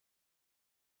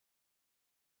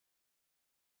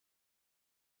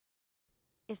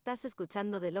Estás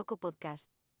escuchando De Loco Podcast.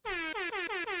 ¿Qué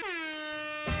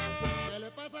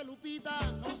le pasa a Lupita?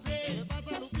 No sé. ¿Qué le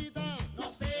pasa a Lupita? No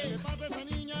sé. ¿Qué le pasa a esa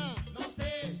niña? No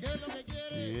sé. ¿Qué es lo que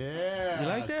quiere? Yeah. You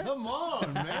like that? Come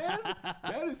on, man.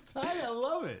 That is tight. I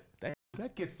love it.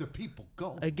 That gets the people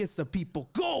going. It gets the people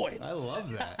going. I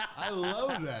love that. I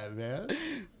love that, man.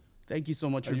 Thank you so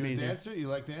much Are for you a being here. dancer? You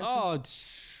like dancing? Oh,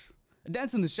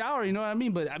 dance in the shower, you know what I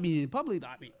mean? But I mean, in public,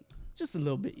 just a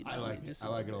little bit. You know I like it. just I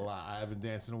like it a lot. I haven't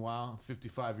danced in a while. I'm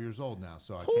 55 years old now,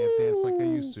 so I can't dance like I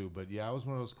used to. But yeah, I was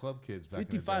one of those club kids back in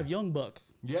the 55 day. young buck.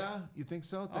 Yeah, you think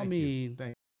so? Thank mean- you.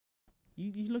 Thank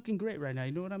You looking great right now.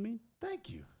 You know what I mean?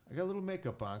 you. I got a little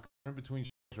makeup on in between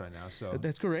shows right now, so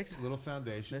That's correct. a little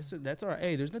foundation. That's all right.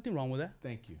 Hey, there's nothing wrong with that.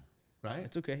 Thank you. Right?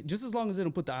 It's okay. Just as long as they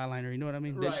don't put the eyeliner. You know what I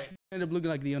mean? They Right. end up looking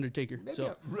like the Undertaker. Maybe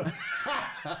So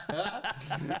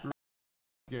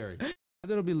Scary.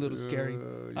 that'll be a little scary.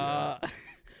 Yeah.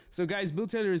 So guys, Bill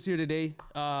Taylor is here today.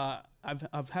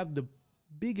 I've had the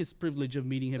biggest privilege of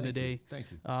meeting him Thank today. you.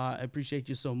 Thank you. I appreciate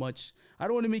you so much. I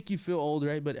don't want to make you feel old,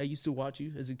 right? But I used to watch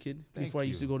you as a kid before I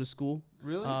used you. to go to school.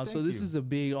 Really? So Thank this you. is a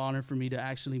big honor for me to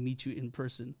actually meet you in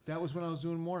person. That was when I was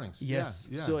doing mornings. Yes.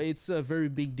 Yeah. So it's a very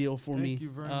big deal for me. Thank you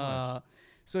very much.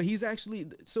 So he's actually,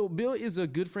 Bill is a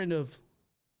good friend of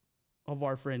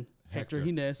our friend Hector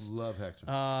Hines. Love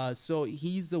Hector. So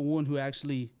he's the one who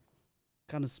actually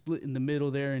kind of split in the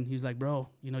middle there, and he's like, bro,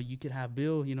 you could have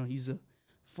Bill. He's a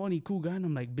funny, cool guy. And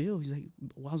I'm like, Bill. He's like,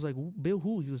 I was like, Bill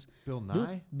who? He goes, Bill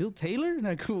Nye? Bill Taylor? And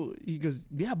I go, he goes,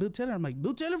 yeah, Bill Taylor. I'm like,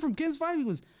 Bill Taylor from Kids 5? He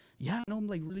goes, yeah, I know him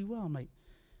like really well. I'm like,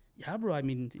 yeah, bro. I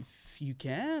mean, if you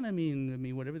can, I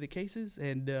mean, whatever the case is.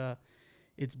 And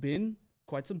it's been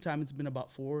quite some time. It's been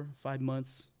about 4 or 5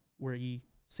 months where he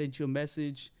sent you a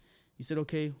message. He said,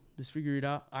 okay, let's figure it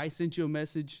out. I sent you a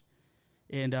message.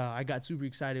 And I got super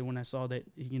excited when I saw that,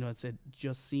 it said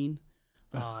just seen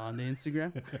on the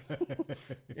Instagram.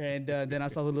 And then I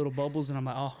saw the little bubbles and I'm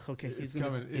like, oh, okay, it's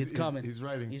coming. It's coming. He's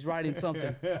writing. He's writing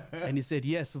something. And he said,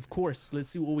 yes, of course. Let's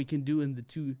see what we can do in the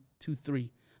 2-3.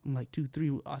 I'm like,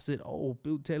 2-3. I said, oh,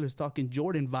 Bill Taylor's talking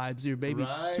Jordan vibes here, baby.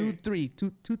 Right.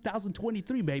 2-3,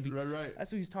 2023, baby. Right.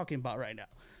 That's what he's talking about right now.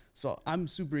 So I'm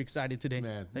super excited today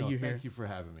Man, that you're here. thank you for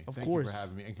having me. Of Thank course. you for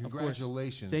having me. And Of course.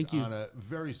 congratulations Thank you. on a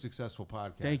very successful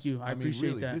podcast. Thank you. I appreciate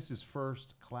really, that. This is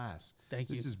first class. Thank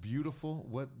you. This is beautiful.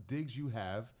 What digs you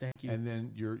have. Thank you. And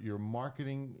then your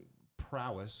marketing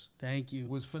prowess Thank you.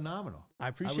 was phenomenal. I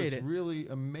appreciate I it. was really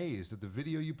amazed at the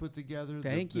video you put together.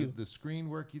 Thank the, you. The screen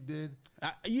work you did.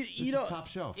 You is know, top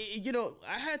shelf.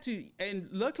 I had to, and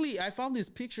luckily I found this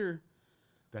picture.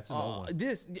 That's an old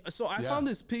one. I found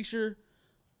this picture,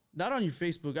 not on your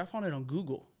Facebook. I found it on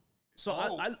Google. So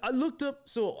Oh. I looked up.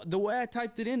 So the way I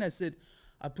typed it in, I said,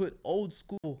 I put old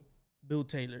school Bill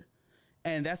Taylor,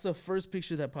 and that's the first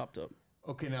picture that popped up.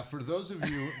 Okay, now for those of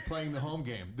you playing the home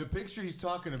game, the picture he's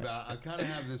talking about, I kind of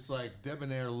have this like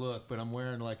debonair look, but I'm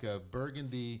wearing like a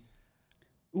burgundy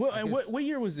Well, I and guess- what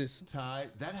year was this? tie.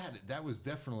 That was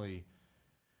definitely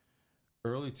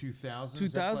early 2000s.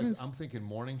 2000s? That's like, I'm thinking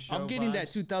morning show. I'm getting that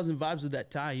vibes. 2000 vibes with that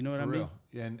tie. You know what For I mean?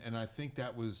 real. And I think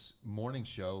that was morning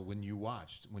show when you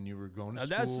watched, when you were going to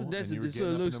That's- school that's- and you were that's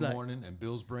getting what it up in looks the like. morning and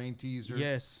Bill's brain teaser.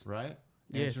 Yes. Right?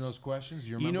 Yes. Answering those questions.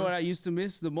 You remember? You know what I used to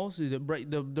miss the most?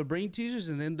 The brain teasers,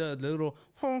 and then the little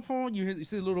you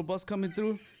see the little bus coming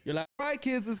through. You're like, all right,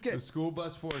 kids, let's The get. school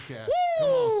bus forecast. Come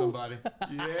on, somebody.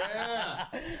 Yeah.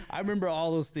 I remember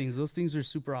all those things. Those things were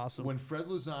super awesome. When Fred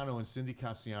Lozano and Cindy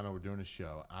Castellano were doing a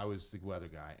show, I was the weather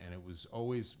guy, and it was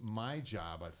always my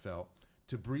job, I felt,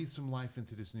 to breathe some life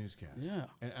into this newscast. Yeah.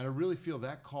 And I really feel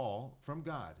that call from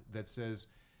God that says,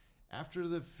 after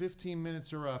the 15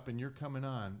 minutes are up and you're coming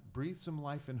on, breathe some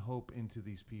life and hope into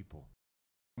these people.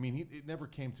 I mean, it never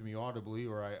came to me audibly,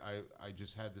 or I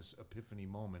just had this epiphany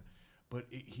moment, but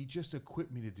he just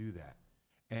equipped me to do that.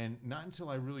 And not until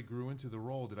I really grew into the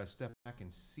role did I step back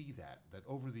and see that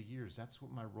over the years, that's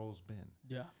what my role's been.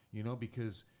 Yeah.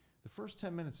 Because the first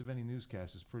 10 minutes of any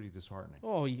newscast is pretty disheartening.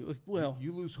 Oh, well,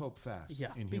 You lose hope fast Yeah,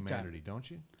 in big time. humanity, don't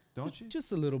you? Don't you?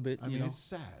 just a little bit. I mean, it's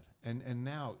sad. And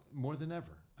now, more than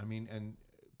ever, I mean, and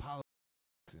politics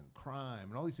and crime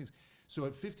and all these things. So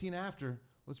at 15 after,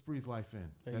 let's breathe life in.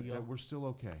 There you go. That we're still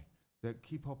okay. That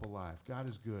keep hope alive. God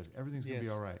is good. Everything's going to be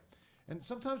Yes. all right. And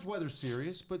sometimes weather's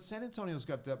serious, but San Antonio's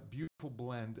got that beautiful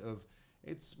blend of,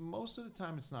 it's most of the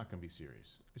time it's not going to be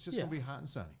serious. It's just Yeah. going to be hot and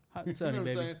sunny. Hot and sunny, you know what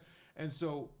baby. I'm saying? And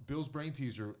so Bill's brain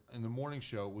teaser in the morning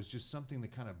show was just something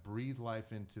that kind of breathed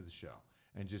life into the show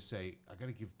and just say, I got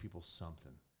to give people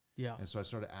something. Yeah. And so I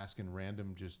started asking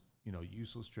random, just,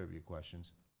 useless trivia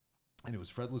questions. And it was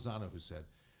Fred Lozano who said,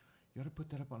 you ought to put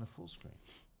that up on a full screen.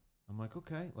 I'm like,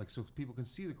 okay, like so people can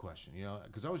see the question, you know,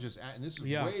 because I was just and this is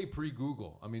Yeah. way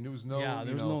pre-Google. I mean, there was no,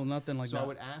 there was nothing like so that. I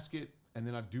would ask it, and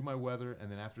then I'd do my weather,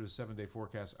 and then after the 7-day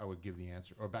forecast, I would give the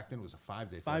answer. Or back then it was a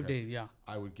 5-day forecast. 5 days, yeah.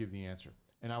 I would give the answer,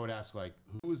 and I would ask like,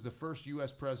 who was the first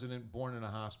U.S. president born in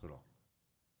a hospital?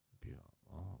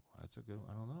 Oh, that's a good.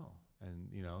 I don't know. And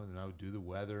you know, and then I would do the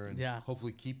weather and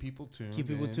hopefully keep people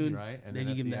tuned. right? And then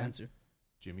you at give them the end, answer.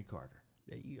 Jimmy Carter.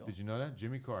 There you go. Did you know that?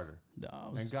 Jimmy Carter.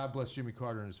 No, And God bless Jimmy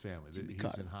Carter and his family. He's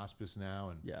Carter. in hospice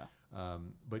now. And yeah.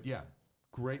 But yeah,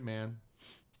 great man.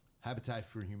 Habitat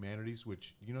for Humanities,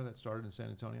 which you know that started in San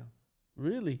Antonio.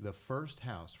 Really? The first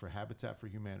house for Habitat for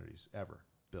Humanities ever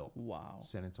built. Wow.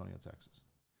 San Antonio, Texas.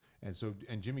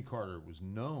 And Jimmy Carter was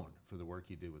known for the work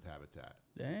he did with Habitat.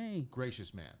 Dang.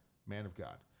 Gracious man of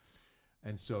God.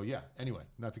 And so, yeah, anyway,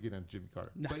 not to get into Jimmy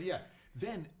Carter. But yeah,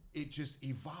 then it just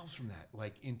evolves from that,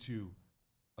 like into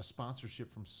a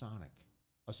sponsorship from Sonic,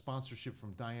 a sponsorship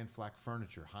from Diane Flack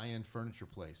Furniture, high-end furniture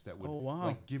place that would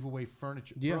like give away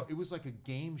furniture. Yeah. Bro, it was like a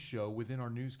game show within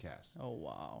our newscast. Oh,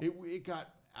 wow. It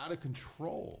got out of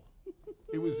control.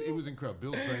 It was incredible.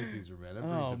 Bill's Brain Teaser, man. That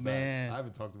brings Oh, it man. back. I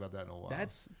haven't talked about that in a while.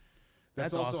 That's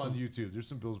also awesome. on YouTube. There's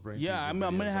some Bill's Brain Yeah, Teaser I'm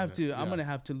gonna videos have on to. it. I'm gonna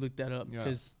have to look that up Yeah.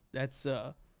 because that's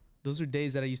those are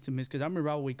days that I used to miss. Because I remember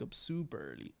I would wake up super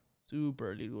early to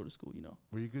go to school. You know.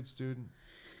 Were you a good student?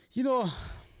 You know,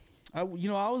 I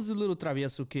was a little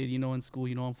travieso kid. You know, in school.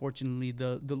 You know, unfortunately,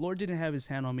 the Lord didn't have His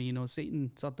hand on me. You know,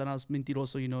 Satan, Satanás,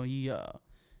 mentiroso. You know, he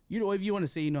you know, if you want to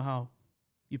say, you know, how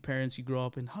your parents, you grow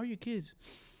up and how are your kids?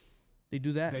 They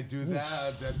do that. They do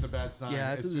that. That's a bad sign.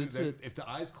 Yeah, if the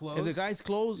eyes close. If the eyes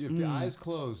close. If the eyes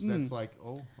close, that's like,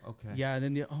 oh, okay. Yeah,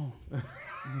 then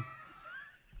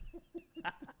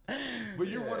But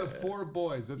you're one of 4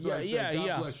 boys. That's what I said.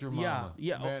 God bless your mama.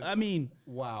 Yeah. Man, I mean,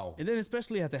 wow. and then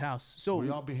especially at the house. So Were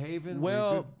y'all behaving? Well,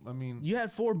 Were you good? I mean, you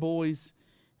had 4 boys,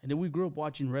 and then we grew up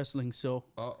watching wrestling. So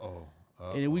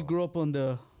and then we grew up on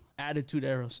the Attitude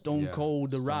Era, Stone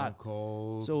Cold, The Rock. Stone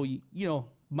Cold. So you know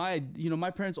my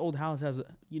parents' old house has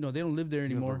they don't live there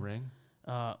anymore. You have a ring?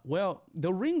 Well,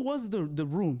 the ring was the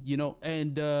room, you know,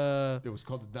 and it was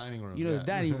called the dining room. You know, the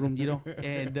dining room, you know,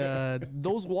 and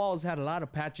those walls had a lot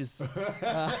of patches.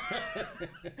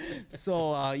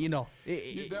 So you know,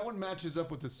 that one matches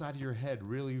up with the side of your head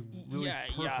really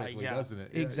perfectly, doesn't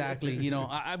it? Exactly. You know,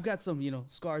 I've got some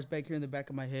scars back here in the back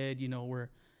of my head. You know,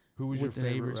 where who was your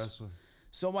favorite wrestler?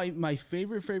 So my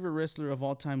favorite wrestler of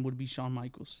all time would be Shawn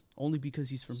Michaels, only because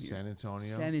he's from here. San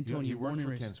Antonio. San Antonio. He worked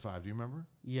for Ken's 5. Do you remember?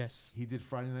 Yes. He did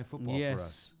Friday Night Football for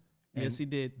us. Yes, he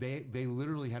did. They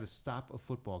literally had to stop a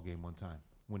football game one time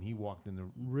when he walked in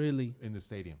the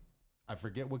stadium. I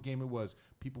forget what game it was.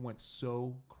 People went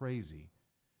so crazy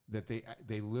that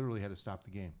they literally had to stop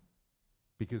the game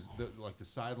because the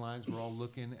sidelines were all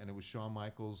looking, and it was Shawn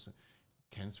Michaels.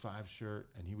 Ken's 5 shirt,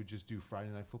 and he would just do Friday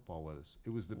Night Football with us.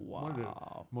 It was one of the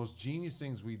most genius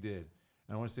things we did.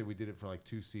 And I want to say we did it for like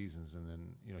 2 seasons, and then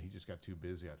he just got too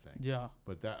busy, I think. Yeah.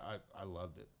 But I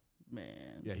loved it.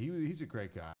 Man. Yeah, he's a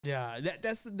great guy. Yeah,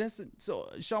 that's so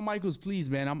Shawn Michaels, please,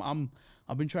 man.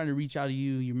 I've been trying to reach out to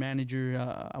you, your manager.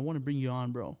 I want to bring you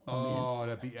on, bro. Oh,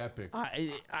 that'd be epic.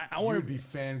 I want to be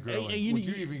fangirling. Would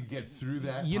you even get through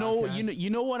that? You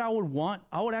know what I would want?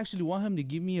 I would actually want him to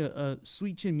give me a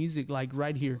sweet chin music like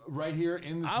right here. Right here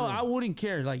in this room. I wouldn't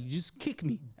care. Like just kick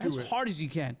me as hard as you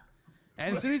can.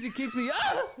 And as soon as he kicks me,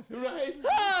 right.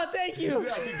 Thank you.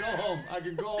 I can go home. I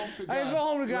can go home to God. I can go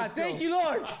home to God. Let's Thank go. you,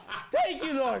 Lord. Thank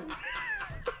you, Lord.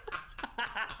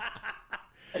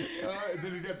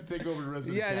 Then he'd have to take over the rest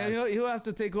of the Yeah, cast. then he'll have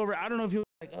to take over. I don't know if he'll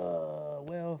like,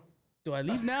 well, do I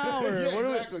leave now or Yeah, what?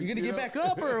 exactly. You gonna get back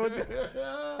up or what's it?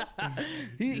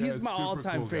 He's my super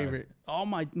all-time cool guy. favorite. All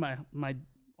my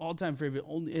all-time favorite,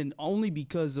 only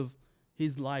because of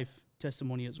his life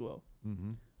testimony as well.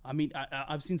 Mm-hmm. I mean,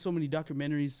 I've seen so many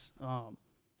documentaries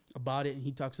about it, and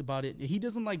he talks about it. He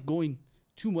doesn't like going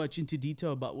too much into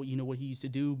detail about what he used to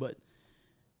do, but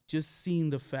just seeing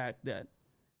the fact that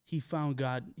he found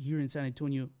God here in San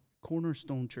Antonio,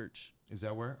 Cornerstone Church. Is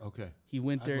that where? Okay. He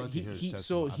went there. I'd love to hear his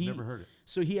testimony. I've never heard it.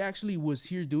 So he actually was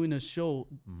here doing a show,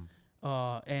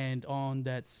 and on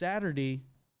that Saturday,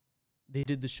 they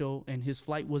did the show, and his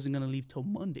flight wasn't going to leave till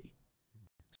Monday.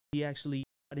 So he actually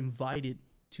got invited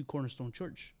to Cornerstone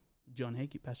Church,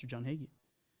 Pastor John Hagee.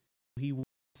 He went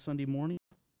Sunday morning,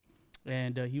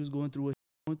 and he was going through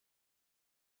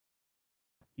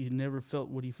he never felt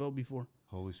what he felt before.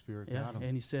 Holy Spirit got him.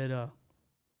 And he said,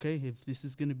 okay, if this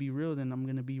is going to be real, then I'm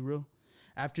going to be real.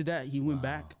 After that, he went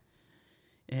back,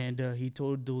 and he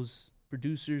told those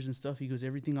producers and stuff, he goes,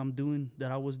 everything I'm doing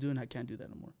that I was doing, I can't do that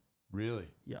no more. Really?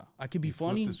 Yeah. I could be He flipped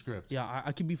funny. the script. Yeah,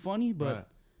 I could be funny, but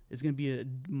it's gonna be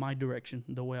my direction,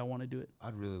 the way I want to do it.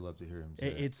 I'd really love to hear him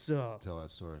tell that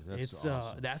story. That's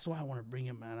awesome. That's why I want to bring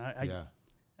him, man.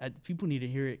 Yeah. People need to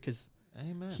hear it because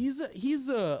Amen. he's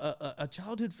a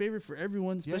childhood favorite for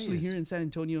everyone, especially he here is. in San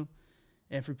Antonio,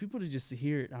 and for people to just to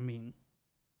hear it. I mean,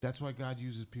 That's why God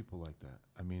uses people like that.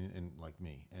 I mean, and like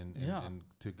me, and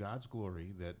to God's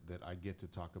glory that I get to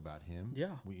talk about Him.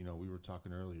 Yeah. We were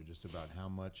talking earlier just about how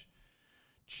much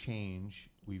change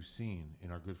we've seen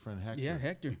in our good friend Hector. Yeah,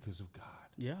 Hector. Because of God.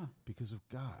 yeah, Because of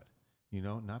God.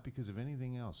 Not because of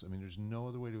anything else. I mean, there's no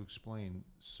other way to explain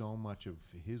so much of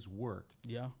His work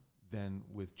yeah, than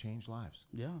with changed lives.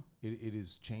 yeah, It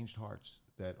is changed hearts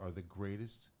that are the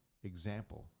greatest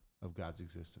example of God's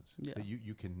existence. Yeah. That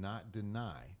you cannot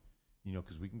deny,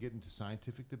 because we can get into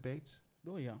scientific debates.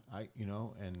 oh yeah,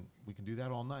 And we can do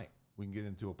that all night. We can get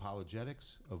into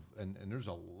apologetics and there's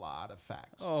a lot of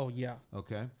facts. oh yeah,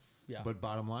 Okay. yeah, But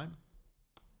bottom line,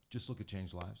 just look at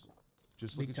changed lives.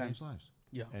 Just look Big at time. changed lives.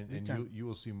 yeah, And big and time. you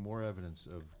will see more evidence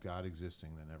of God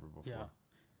existing than ever before.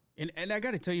 Yeah. And I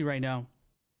got to tell you right now,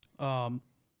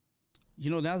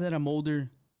 now that I'm older,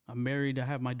 I'm married, I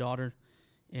have my daughter,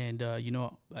 and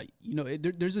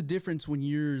there's a difference when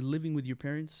you're living with your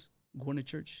parents, going to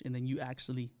church, and then you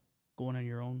actually going on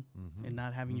your own and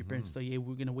not having your parents tell you, hey,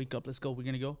 we're gonna wake up, let's go, we're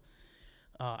gonna go.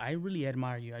 I really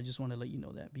admire you. I just want to let you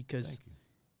know that because Thank you.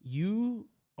 you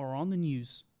are on the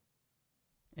news,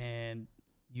 and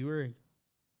you're a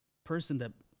person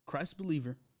that Christ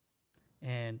believer,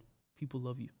 and people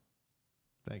love you.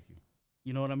 Thank you.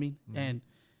 You know what I mean? Mhm. And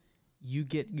you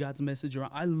get God's message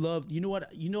around. I love, you know what?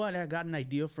 I got an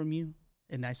idea from you,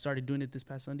 and I started doing it this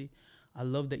past Sunday. I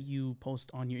love that you post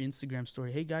on your Instagram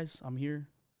story, hey guys, I'm here.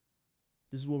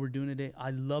 This is what we're doing today.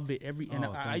 I love it. And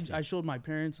thank you. I showed my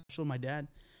parents, I showed my dad,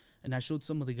 and I showed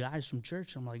some of the guys from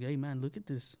church. I'm like, hey man, look at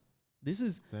this.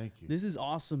 This Thank you. is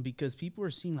awesome because people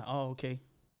are seeing like, oh, okay.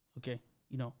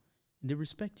 And they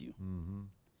respect you. Mm-hmm.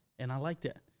 And I like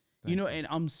that. Thank you. And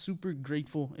I'm super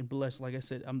grateful and blessed. Like I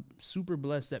said, I'm super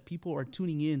blessed that people are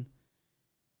tuning in.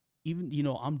 Even,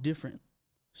 I'm different,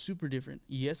 super different.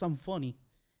 Yes, I'm funny.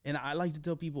 And I like to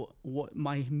tell people what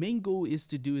my main goal is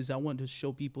to do is I want to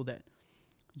show people that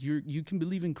you can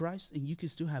believe in Christ and you can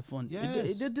still have fun.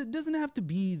 Yes. It doesn't have to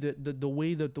be the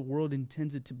way that the world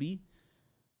intends it to be.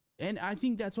 And I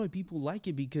think that's why people like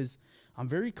it because I'm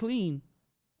very clean.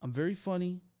 I'm very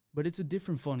funny, but it's a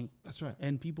different funny. That's right.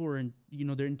 And people are,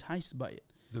 they're enticed by it.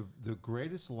 The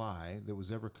greatest lie that was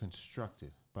ever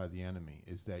constructed by the enemy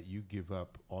is that you give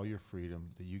up all your freedom,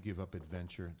 that you give up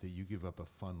adventure, that you give up a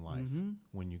fun life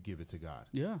when you give it to God.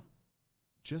 Yeah.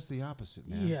 Just the opposite,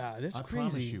 man. Yeah, that's I crazy.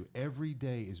 promise you, every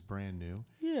day is brand new.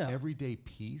 Yeah. Everyday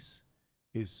peace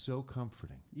is so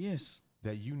comforting Yes.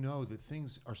 that you know that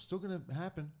things are still going to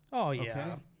happen. Oh, yeah.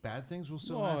 Okay? Bad things will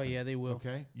still Oh, happen. yeah, they will.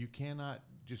 Okay? You cannot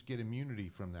just get immunity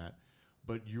from that.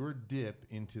 But your dip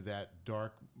into that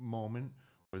dark moment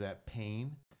or that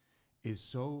pain is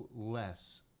so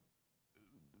less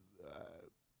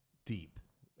deep.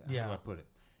 How Yeah. do I put it?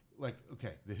 Like,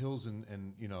 okay, the hills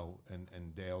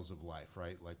and dales of life,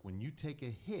 right? Like when you take a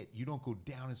hit, you don't go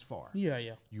down as far. Yeah,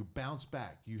 yeah. You bounce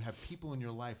back. You have people in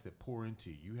your life that pour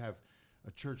into you. You have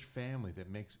a church family that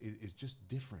is just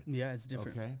different. Yeah, it's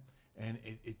different. Okay? And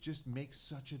it just makes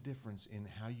such a difference in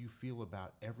how you feel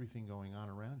about everything going on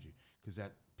around you because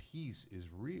that peace is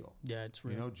real. Yeah, it's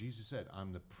real. Jesus said,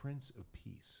 I'm the Prince of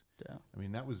Peace. Yeah. I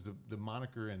mean, that was the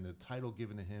moniker and the title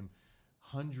given to him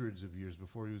hundreds of years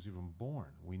before he was even born.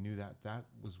 We knew that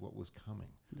was what was coming.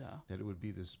 Yeah. That it would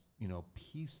be this,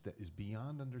 peace that is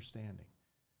beyond understanding,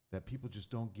 that people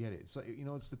just don't get it. So,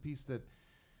 it's the peace that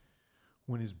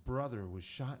when his brother was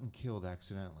shot and killed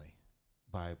accidentally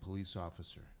by a police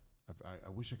officer, I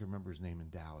wish I could remember his name in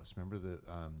Dallas. Remember the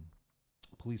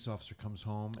police officer comes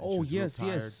home. And Oh, she was real yes,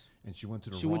 tired, yes. And she went to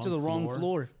the wrong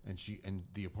floor. And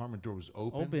the apartment door was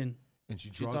open. And she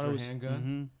draws thought it her was-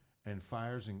 handgun and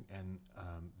fires. And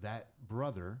that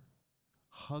brother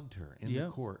hugged her in the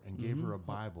court and gave her a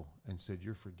Bible and said,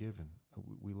 "You're forgiven.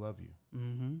 We love you."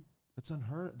 Mm-hmm. That's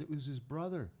unheard. It was his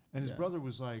brother, and his brother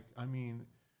was like,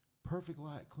 perfect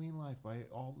life, clean life by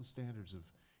all the standards of,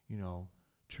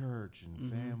 church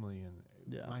and family and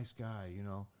nice guy.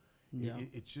 Yeah.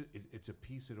 It's a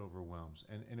peace that overwhelms,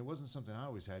 and it wasn't something I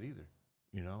always had either.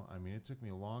 It took me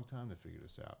a long time to figure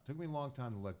this out. It took me a long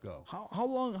time to let go. How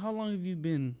long have you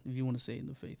been, if you want to say, in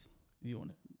the faith? If you want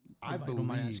to, I don't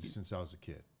mind believe asking. since I was a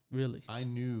kid. Really? I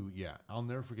knew, I'll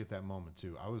never forget that moment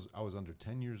too. I was under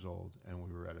 10 years old and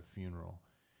we were at a funeral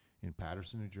in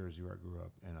Paterson, New Jersey, where I grew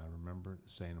up. And I remember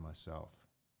saying to myself,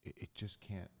 it just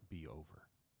can't be over.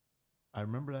 I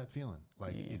remember that feeling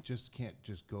like it just can't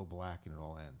just go black and it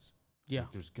all ends. Yeah.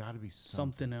 Like, there's got to be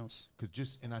something. Something else.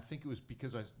 And I think it was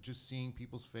because I was just seeing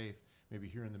people's faith, maybe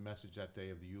hearing the message that day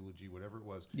of the eulogy, whatever it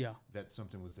was, Yeah. that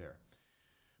something was there.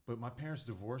 But my parents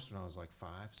divorced when I was like 5,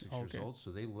 6 years old,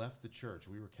 so they left the church.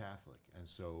 We were Catholic, and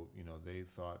so they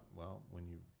thought, well, when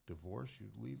you divorce, you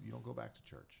leave, you don't go back to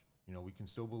church. We can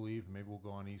still believe. Maybe we'll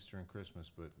go on Easter and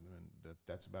Christmas, but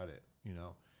that's about it.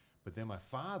 But then my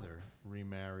father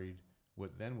remarried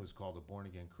what then was called a born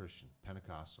again Christian,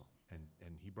 Pentecostal,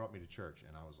 and he brought me to church,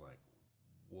 and I was like,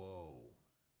 whoa,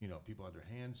 people had their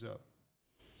hands up,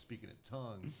 speaking in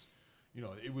tongues.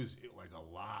 It was like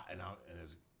a lot, and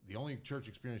as the only church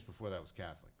experience before that was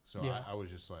Catholic. So Yeah. I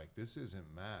was just like, this isn't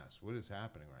mass. What is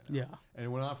happening right now? Yeah. And it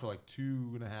went on for like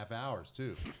 2.5 hours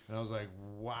too. And I was like,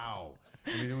 wow.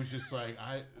 It was just like,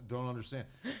 I don't understand.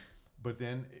 But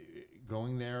then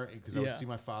going there, because I would see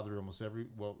my father almost every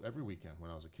weekend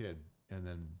when I was a kid. And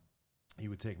then he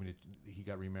would take me he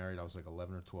got remarried. I was like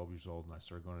 11 or 12 years old, and I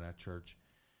started going to that church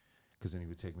because then he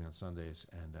would take me on Sundays.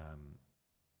 And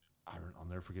I'll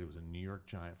never forget, it was a New York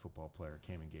Giant football player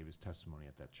came and gave his testimony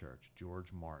at that church.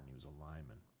 George Martin, he was a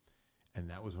lineman. And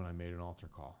that was when I made an altar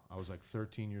call. I was like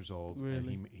 13 years old. Really?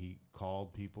 And he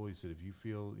called people. He said, if you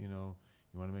feel, you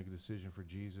want to make a decision for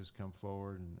Jesus, come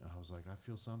forward. And I was like, I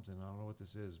feel something. I don't know what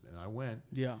this is. And I went.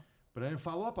 Yeah. But I didn't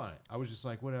follow up on it. I was just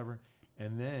like, whatever.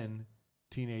 And then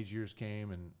teenage years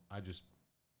came, and I just,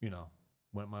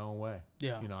 went my own way.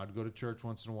 Yeah. I'd go to church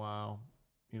once in a while,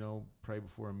 pray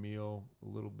before a meal a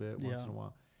little bit once in a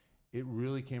while. It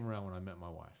really came around when I met my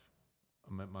wife.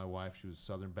 I met my wife. She was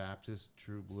Southern Baptist,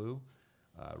 true blue,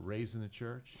 raised in the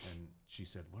church. And she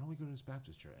said, why don't we go to this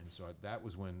Baptist church? And so that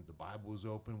was when the Bible was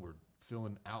open. We're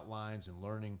filling outlines and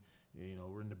learning.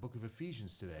 We're in the book of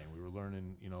Ephesians today, and we were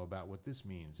learning, about what this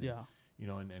means.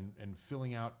 And, and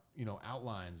filling out,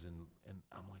 outlines. And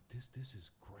I'm like, this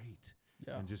is great.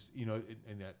 Yeah. And just,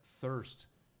 and that thirst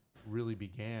really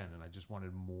began, and I just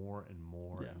wanted more and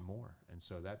more and more. And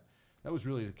so that was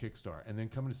really the kickstart. And then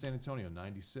coming to San Antonio in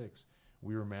 96,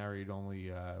 we were married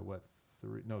only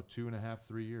 2.5,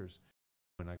 3 years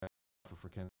when I got for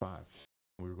Ken 5.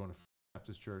 We were going to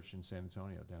Baptist Church in San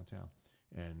Antonio downtown,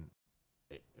 and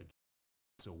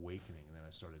it's awakening. And then I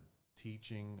started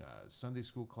teaching Sunday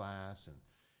school class, and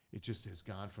it just has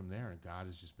gone from there. And God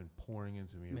has just been pouring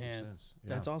into me ever since.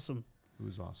 Yeah. That's awesome. It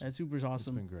was awesome. That's super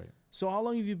awesome. It's been great. So how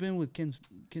long have you been with Kins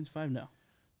 5 now?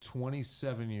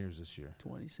 27 years this year.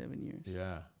 27 years.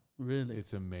 Yeah. Really?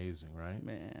 It's amazing, right?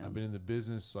 Man. I've been in the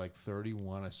business like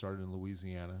 31. I started in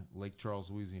Louisiana, Lake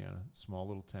Charles, Louisiana, small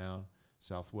little town,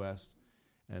 Southwest.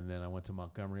 And then I went to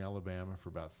Montgomery, Alabama for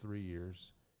about 3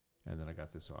 years. And then I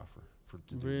got this offer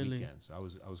to do weekends. I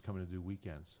was coming to do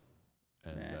weekends.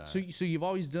 And so you've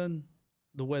always done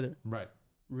the weather? Right.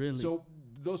 Really? So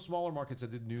those smaller markets, I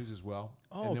did news as well.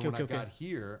 Oh, and then when I okay. got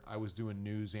here, I was doing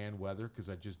news and weather because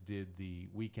I just did the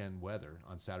weekend weather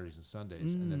on Saturdays and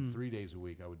Sundays. And then 3 days a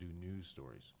week, I would do news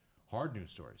stories, hard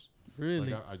news stories.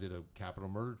 Really? Like I did a capital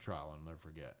murder trial, I'll never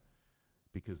forget,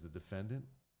 because the defendant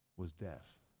was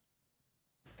deaf.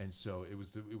 And so it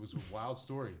was a wild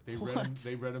story. They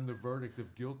read him the verdict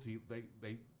of guilty.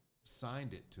 They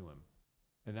signed it to him.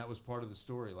 And that was part of the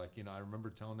story. Like, I remember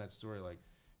telling that story, like,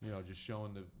 just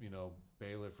showing the,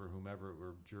 bailiff or whomever,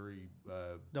 or jury.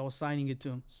 That was signing it to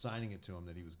him. Signing it to him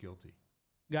that he was guilty.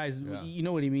 Guys, you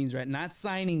know what he means, right? Not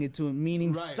signing it to him,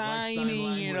 meaning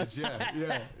signing, like sign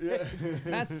language. Yeah.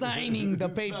 Not signing the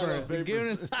paper. You're giving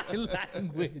him sign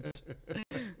language.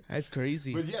 That's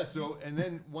crazy. But yeah, and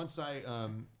then once I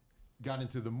got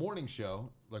into the morning show,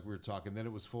 like we were talking, then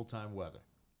it was full-time weather.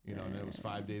 And then it was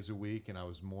 5 days a week, and I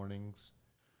was mornings.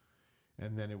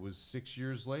 And then it was 6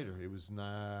 years later. It was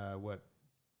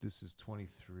this is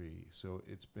 23. So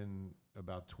it's been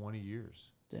about 20 years.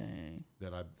 Dang.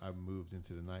 That I moved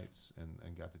into the nights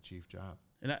and got the chief job.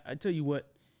 And I tell you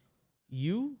what,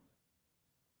 you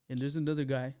and there's another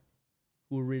guy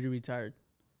who already retired,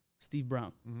 Steve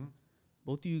Brown. Mm-hmm.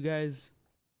 Both of you guys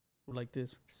were like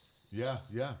this. Yeah.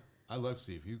 I love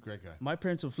Steve. He's a great guy. My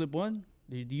parents would flip one.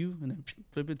 They do you, and then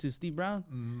flip it to Steve Brown.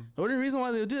 Mm-hmm. The only reason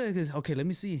why they'll do that is, okay, let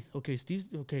me see. Okay, Steve,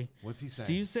 okay. What's he saying?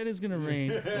 Steve said it's going to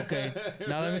rain. Okay,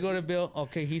 now let me go to Bill.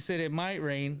 Okay, he said it might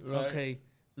rain. Right. Okay,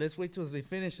 let's wait till they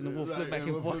finish, and then we'll flip back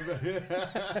and forth.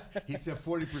 He said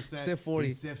 40%. Said 40.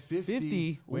 He said 50.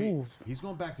 50. Wait, Ooh. he's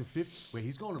going back to 50. Wait,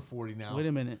 he's going to 40 now. Wait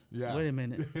a minute. Yeah. Wait a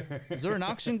minute. Is there an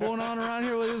auction going on around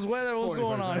here with this weather? What's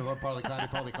going on? Partly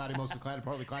cloudy, mostly cloudy,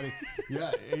 partly cloudy.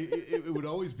 Yeah, it would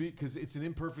always be, because it's an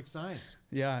imperfect science.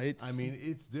 Yeah,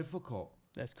 it's difficult.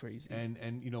 That's crazy.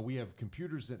 And we have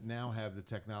computers that now have the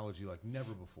technology like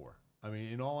never before. I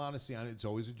mean, in all honesty, it's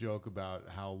always a joke about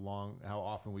how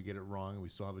often we get it wrong, and we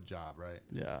still have a job, right?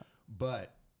 Yeah.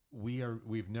 but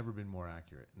we've never been more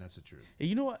accurate, and that's the truth. And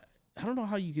you know what? I don't know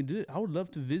how you can do it. I would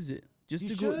love to visit You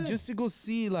should. just to go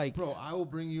see like. Bro, I will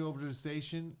bring you over to the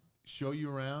station, show you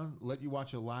around, let you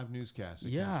watch a live newscast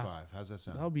at Cast 5. How's that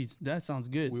sound? That sounds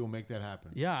good. We will make that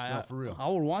happen. Yeah, No, for real. I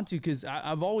would want to because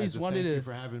I've always As a wanted thank to. you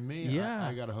for having me. Yeah.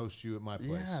 I got to host you at my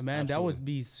place. Yeah, man, that would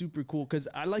be super cool. Because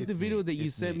I like the It's video neat. that you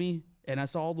It's sent neat. me, and I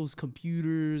saw all those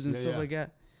computers and Yeah, stuff yeah. like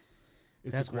that.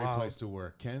 It's That's a great wild. place to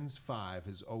work. Ken's 5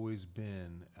 has always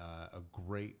been a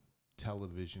great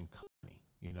television company.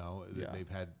 You know, Yeah. they've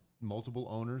had multiple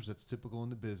owners. That's typical in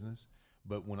the business.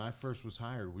 But when I first was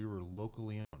hired, we were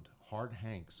locally owned. Hart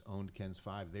Hanks owned Ken's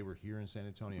 5. They were here in San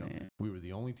Antonio. Man. We were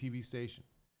the only TV station.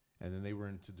 And then they were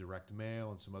into direct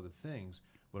mail and some other things.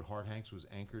 But Hart Hanks was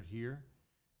anchored here.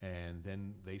 And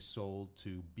then they sold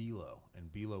to Belo.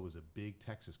 And Belo was a big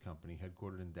Texas company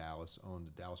headquartered in Dallas, owned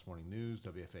the Dallas Morning News,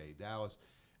 WFAA Dallas,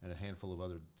 and a handful of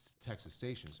other Texas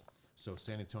stations. So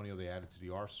San Antonio, they added to the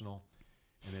arsenal.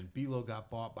 And then Belo got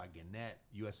bought by Gannett,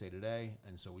 USA Today.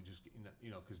 And so we just,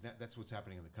 you know, because that's what's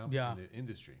happening in the company, Yeah. in the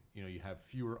industry. You know, you have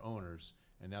fewer owners.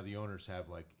 And now the owners have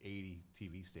like 80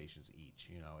 TV stations each,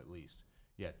 you know, at least.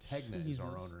 Yeah, Tegna is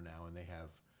our Jesus. owner now, and they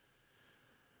have,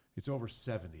 it's over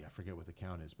 70. I forget what the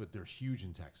count is, but they're huge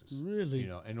in Texas. Really? You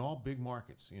know, and all big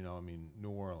markets. You know, I mean, New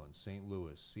Orleans, St.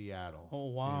 Louis, Seattle. Oh,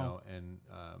 wow. You know,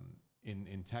 and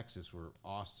in Texas, we're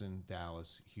Austin,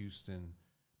 Dallas, Houston,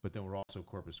 but then we're also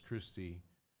Corpus Christi,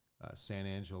 San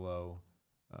Angelo,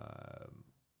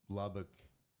 Lubbock,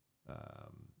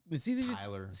 But see,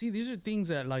 Tyler. these are things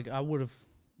that like I would have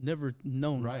never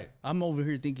known. Right. I'm over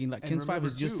here thinking like And Ken's 5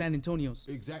 is remember, just too, San Antonio's.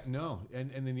 Exactly. No.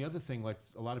 And then the other thing, like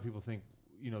a lot of people think,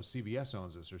 you know, CBS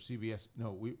owns us or CBS.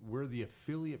 No, we're the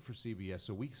affiliate for CBS.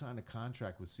 So we sign a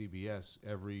contract with CBS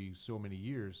every so many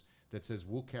years that says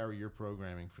we'll carry your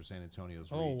programming for San Antonio's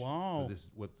Oh, reach. wow. For this,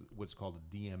 what's called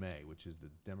a DMA, which is the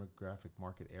Demographic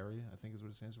Market Area, I think is what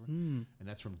it stands for. Hmm. And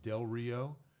that's from Del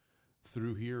Rio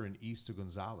through here and east to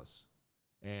Gonzales.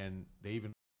 And they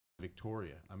even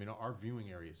Victoria. I mean, our viewing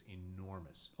area is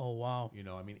enormous. Oh, wow. You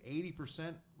know, I mean,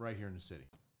 80% right here in the city.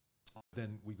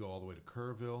 Then we go all the way to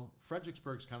Kerrville.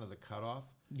 Fredericksburg's kind of the cutoff.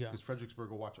 Yeah. Because Fredericksburg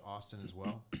will watch Austin as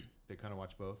well. They kind of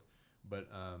watch both. But,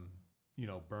 you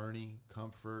know, Bernie,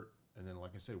 Comfort, and then,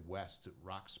 like I said, west to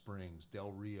Rock Springs,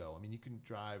 Del Rio. I mean, you can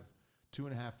drive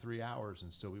 2.5, 3 hours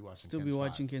and still be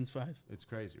watching Ken's 5. Ken's 5. It's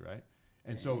crazy, right?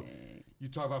 And so you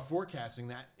talk about forecasting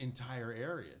that entire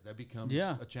area. That becomes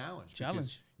a challenge.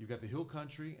 Because you've got the hill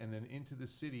country and then into the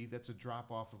city. That's a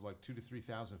drop off of like 2,000 to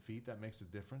 3,000 feet. That makes a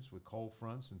difference with cold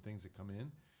fronts and things that come in. And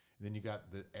then you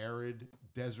got the arid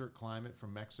desert climate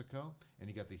from Mexico. And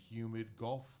you got the humid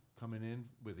Gulf coming in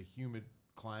with a humid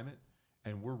climate.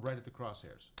 And we're right at the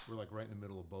crosshairs. We're like right in the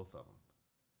middle of both of them.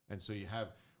 And so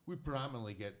we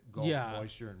predominantly get Gulf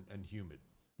moisture and humid.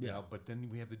 You know, but then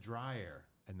we have the dry air.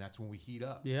 And that's when we heat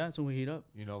up. Yeah, that's when we heat up.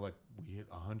 You know, like we hit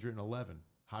 111,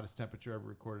 hottest temperature ever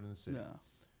recorded in the city. Yeah.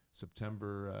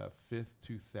 September 5th,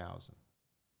 2000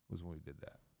 was when we did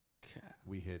that. God.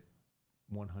 We hit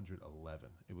 111.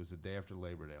 It was the day after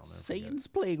Labor Day. I'll never Satan's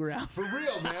playground. forget it. For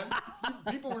real, man.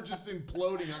 People were just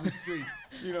imploding on the street.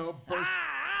 You know,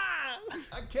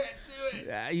 I can't do it.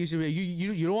 Yeah, you should be.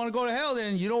 You don't want to go to hell.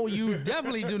 Then you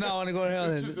definitely do not want to go to hell.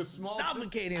 It's then. just a small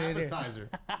suffocating in there. appetizer.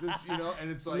 This, you know, and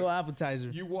it's like Little appetizer.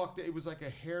 You walked. It was like a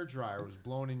hair dryer was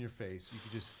blowing in your face. You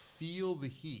could just feel the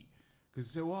heat. Because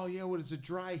you say, "Well, yeah, what is a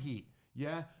dry heat?"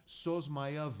 Yeah, so's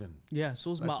my oven. Yeah,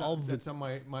 so's my oven. That's how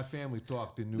my family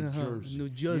talked in New Jersey. New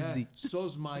Jersey. Yeah,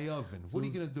 so's my oven. What are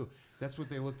you gonna do? That's what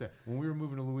they looked at when we were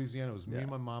moving to Louisiana. It was me and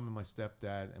my mom and my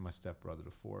stepdad and my stepbrother,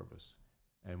 the four of us.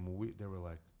 And when they were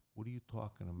like, "What are you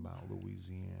talking about,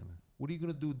 Louisiana? What are you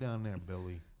gonna do down there,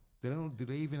 Billy? Do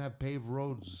they even have paved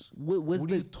roads? What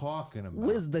are you talking about?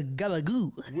 Where's the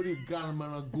galagoo? What do you got on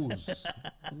a goose?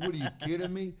 What are you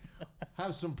kidding me?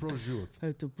 Have some prosciutto.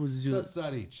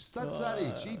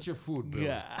 Statsarich. Eat your food, Billy.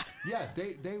 Yeah. Yeah,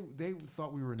 they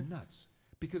thought we were nuts.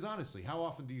 Because honestly, how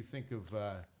often do you think of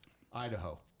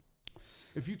Idaho?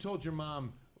 If you told your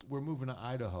mom we're moving to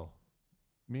Idaho,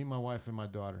 me, my wife, and my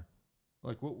daughter,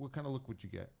 like what kind of look would you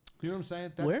get? You know what I'm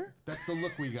saying? Where? That's the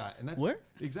look we got. And that's Where?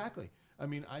 Exactly. I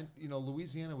mean,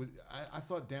 Louisiana I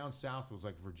thought down south was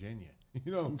like Virginia.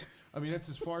 You know, I mean, that's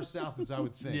as far south as I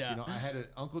would think. Yeah. You know, I had an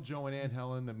Uncle Joe and Aunt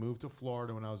Helen that moved to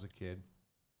Florida when I was a kid.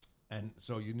 And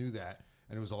so you knew that.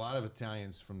 And there was a lot of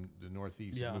Italians from the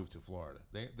Northeast that moved to Florida.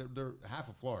 They're half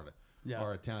of Florida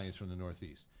are Italians from the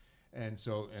Northeast. And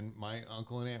so, and my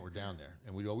uncle and aunt were down there.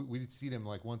 And we'd see them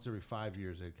like once every 5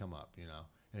 years they'd come up, you know.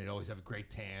 and they'd always have great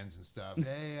tans and stuff.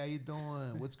 Hey, how you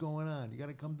doing? What's going on? You got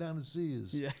to come down to see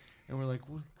us. Yeah. And we're like,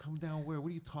 well, come down where? What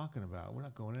are you talking about? We're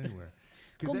not going anywhere.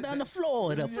 Come down to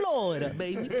Florida,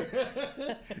 baby.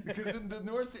 Because in the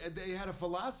North, they had a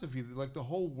philosophy that like the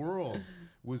whole world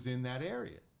was in that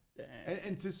area.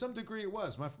 And to some degree it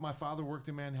was. My father worked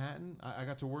in Manhattan. I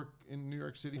got to work in New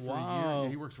York City for a year. Yeah,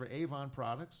 he worked for Avon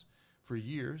Products for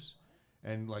years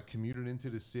and like commuted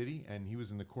into the city, and he was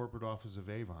in the corporate office of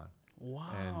Avon.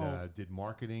 Wow. And did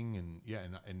marketing, and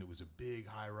it was a big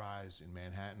high rise in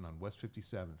Manhattan on West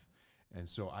 57th. And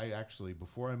so I actually,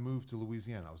 before I moved to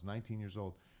Louisiana, I was 19 years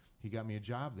old, he got me a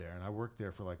job there, and I worked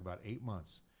there for like about 8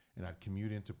 months. And I'd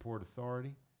commute into Port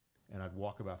Authority, and I'd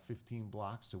walk about 15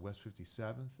 blocks to West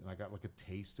 57th, and I got like a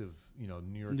taste of,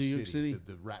 New York City.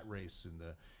 The rat race and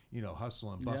the,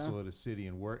 hustle and bustle of the city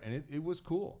and work. And it was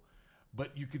cool.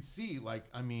 But you could see, like,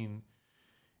 I mean,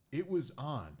 it was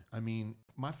on. I mean,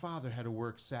 my father had to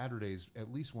work Saturdays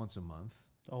at least once a month.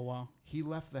 Oh, wow. He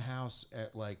left the house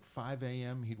at like 5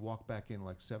 a.m. He'd walk back in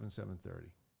like 7:30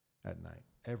 at night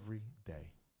every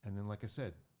day. And then, like I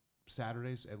said,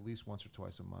 Saturdays at least once or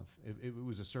twice a month. If it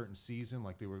was a certain season,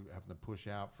 like they were having to push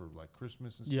out for like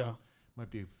Christmas and stuff, might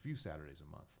be a few Saturdays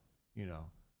a month,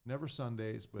 Never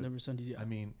Sundays, but never Sundays, yeah. I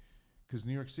mean, because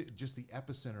New York City, just the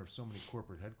epicenter of so many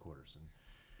corporate headquarters. And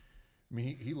I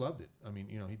mean, he loved it. I mean,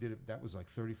 he did it. That was like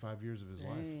 35 years of his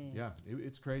life. Yeah,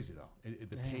 it's crazy though.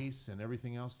 The pace and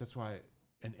everything else. That's why,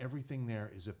 and everything there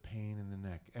is a pain in the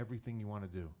neck. Everything you want to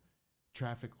do,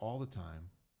 traffic all the time.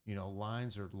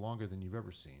 Lines are longer than you've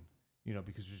ever seen.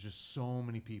 Because there's just so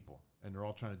many people, and they're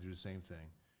all trying to do the same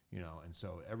thing. And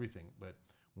so everything. But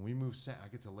when we moved, I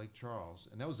get to Lake Charles,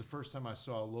 and that was the first time I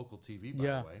saw local TV. By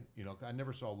the way, I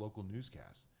never saw a local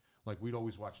newscast. Like we'd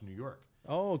always watch New York.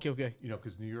 Oh, okay.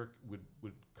 Because New York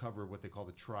would cover what they call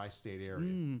the tri-state area,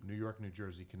 New York, New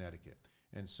Jersey, Connecticut.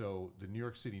 And so the New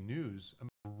York City news,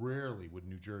 rarely would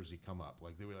New Jersey come up.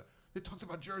 Like they talked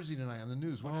about Jersey tonight on the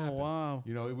news. What happened? Wow.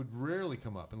 It would rarely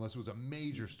come up unless it was a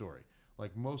major story.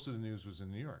 Like most of the news was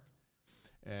in New York.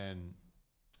 And,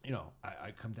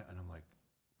 I come down and I'm like,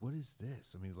 what is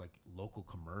this? I mean, like local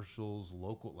commercials,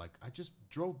 like I just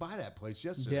drove by that place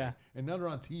yesterday. Yeah. And now they're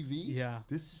on TV. Yeah.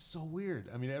 This is so weird.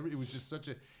 I mean, it was just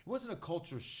it wasn't a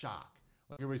culture shock.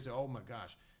 Like everybody said, oh my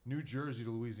gosh, New Jersey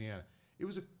to Louisiana. It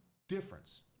was a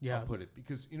difference, I'll put it.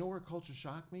 Because where culture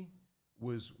shocked me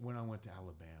was when I went to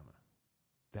Alabama.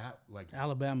 That like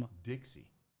Alabama. Dixie.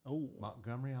 Oh.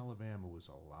 Montgomery, Alabama was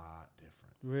a lot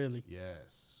different. Really?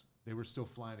 Yes. They were still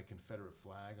flying a Confederate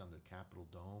flag on the Capitol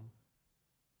Dome.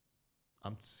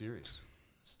 I'm serious.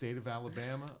 State of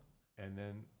Alabama, and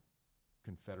then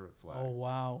Confederate flag. Oh,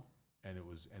 wow. And it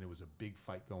was a big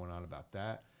fight going on about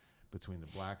that between the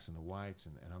blacks and the whites,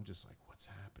 and I'm just like, what's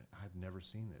happened? I've never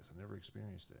seen this. I've never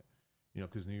experienced it.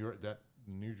 Because New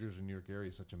Jersey, New York area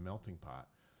is such a melting pot.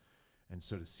 And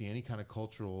so to see any kind of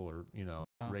cultural or,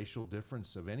 racial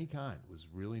difference of any kind was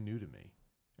really new to me.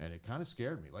 And it kind of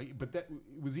scared me. But that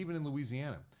it was even in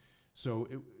Louisiana. So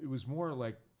it was more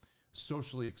like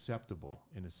socially acceptable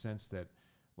in a sense that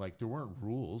like there weren't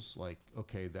rules like,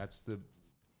 okay, that's the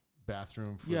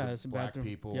bathroom for the black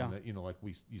people. Yeah. And that, like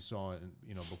you saw in,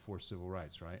 before civil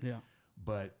rights, right? Yeah.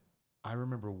 But I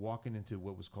remember walking into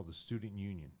what was called the Student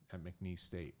Union at McNeese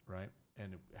State, right?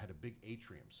 And it had a big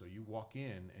atrium. So you walk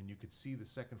in and you could see the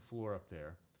second floor up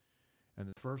there and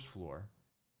the first floor.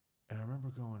 And I remember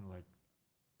going like,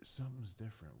 something's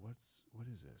different. What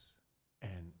is this?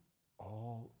 And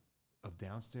all of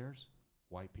downstairs,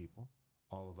 white people,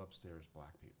 all of upstairs,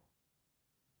 black people.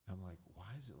 And I'm like, why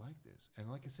is it like this?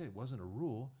 And like I said, it wasn't a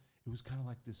rule. It was kind of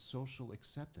like this social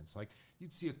acceptance. Like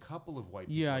you'd see a couple of white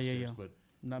people upstairs, but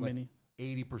not like many.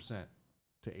 80%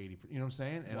 to 80%. You know what I'm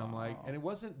saying? And I'm like, and it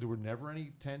wasn't, there were never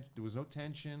any there was no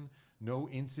tension, no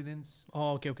incidents.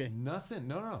 Oh, okay. Nothing.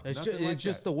 No. It's nothing like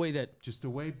just that. the way that. Just the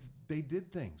way they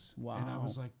did things. Wow. And I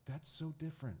was like, that's so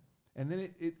different. And then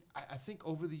I think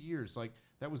over the years, like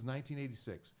that was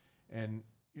 1986 and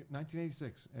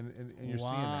 1986 and you're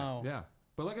seeing that. Yeah.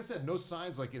 But like I said, no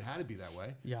signs like it had to be that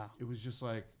way. Yeah. It was just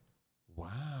like,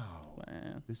 wow,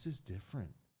 this is different.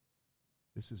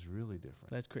 This is really different.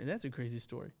 That's crazy. That's a crazy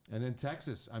story. And then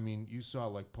Texas, I mean, you saw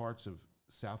like parts of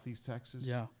Southeast Texas,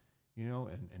 Yeah.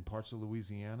 And parts of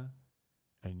Louisiana,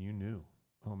 and you knew,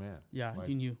 oh man. Yeah, like,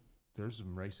 you knew. There's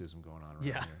some racism going on around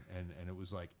Yeah. here. And it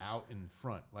was like out in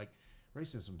front. Like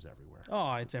racism's everywhere.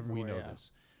 Oh, it's everywhere. We know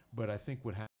this. But I think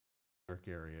what happens in the New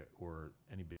York area or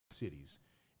any big cities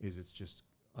is it's just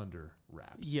under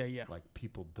wraps. Yeah. Like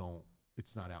people don't,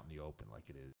 it's not out in the open like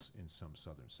it is in some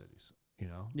southern cities,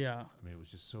 Yeah. I mean, it was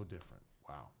just so different.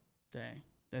 Wow. Dang.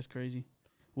 That's crazy.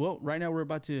 Well, right now we're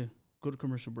about to go to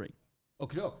commercial break,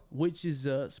 Okay, doke. which is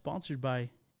sponsored by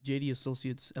JD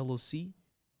Associates LLC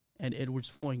and Edwards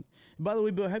Flooring. By the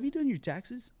way, Bill, have you done your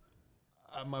taxes?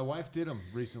 My wife did them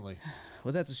recently.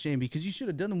 Well, that's a shame because you should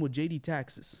have done them with JD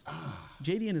Taxes.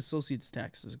 JD and Associates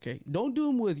Taxes, okay? Don't do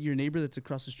them with your neighbor that's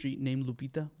across the street named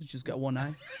Lupita, who's just got one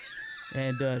eye.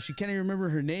 And she can't even remember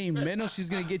her name. Menos, she's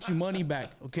going to get you money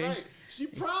back, okay? Right. She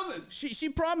promised. She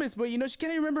promised, but, she can't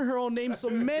even remember her own name, so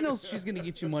menos she's going to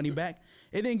get you money back.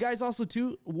 And then, guys, also,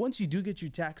 too, once you do get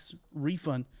your tax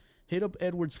refund, hit up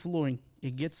Edwards Flooring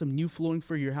and get some new flooring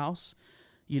for your house.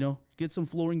 Get some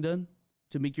flooring done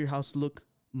to make your house look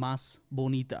más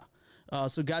bonita.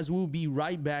 So, guys, we'll be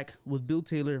right back with Bill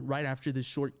Taylor right after this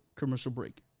short commercial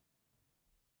break.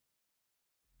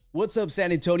 What's up,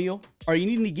 San Antonio? Are you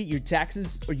needing to get your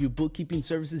taxes or your bookkeeping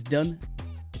services done?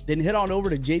 Then head on over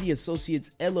to JD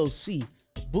Associates LLC,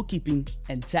 bookkeeping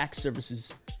and tax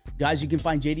services. Guys, you can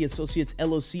find JD Associates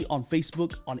LLC on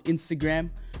Facebook, on Instagram,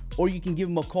 or you can give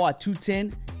them a call at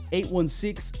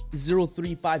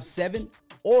 210-816-0357,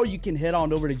 or you can head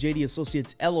on over to JD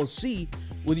Associates LLC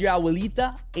with your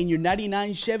Abuelita and your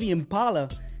 99 Chevy Impala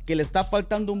que le está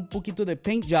faltando un poquito de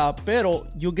paint job, pero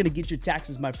you're going to get your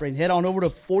taxes, my friend. Head on over to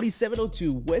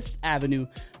 4702 West Avenue,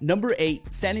 number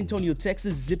 8, San Antonio,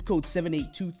 Texas, zip code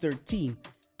 78213.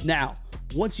 Now,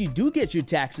 once you do get your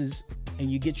taxes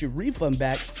and you get your refund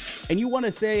back and you want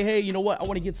to say, hey, you know what? I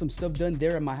want to get some stuff done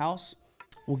there at my house.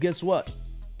 Well, guess what?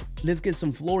 Let's get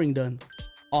some flooring done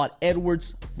on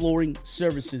Edwards Flooring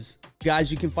Services.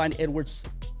 Guys, you can find Edwards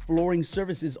Flooring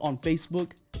Services on Facebook,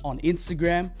 on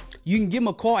Instagram. You can give them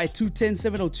a call at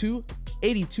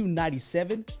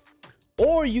 210-702-8297.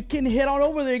 Or you can head on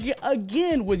over there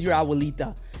again with your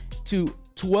Abuelita to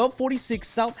 1246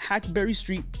 South Hackberry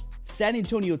Street, San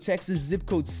Antonio, Texas, zip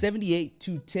code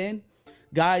 78210.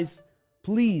 Guys,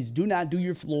 please do not do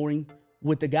your flooring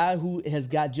with the guy who has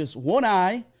got just one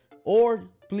eye, or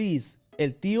please, El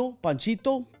Tío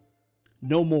Panchito,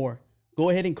 no more. Go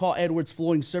ahead and call Edwards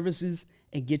Flooring Services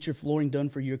and get your flooring done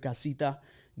for your casita.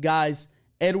 Guys,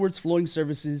 Edwards Flooring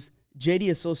Services, JD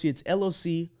Associates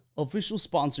LLC, official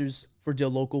sponsors for Del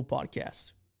Loco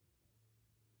Podcast.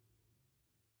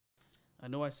 I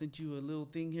know I sent you a little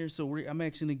thing here, so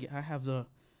I have a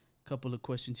couple of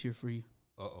questions here for you.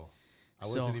 Uh-oh. I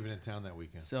wasn't even in town that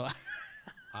weekend.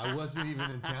 I wasn't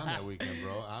even in town that weekend,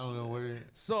 bro. I don't know where.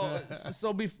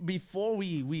 Before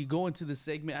we go into the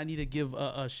segment, I need to give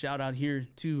a shout out here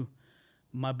to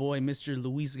my boy, Mr.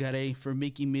 Luis Garay, for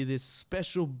making me this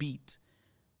special beat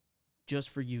just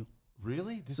for you.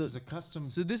 Really? This is a custom.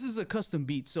 So this is a custom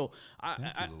beat. So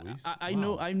I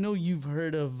Wow. know you've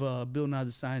heard of Bill Nye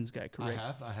the Science Guy, correct?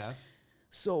 I have.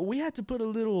 So we had to put a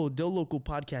little Del Loco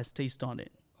podcast taste on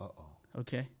it.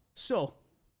 Okay. So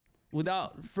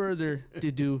without further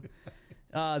ado,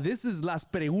 this is Las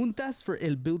Preguntas for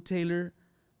El Bill Taylor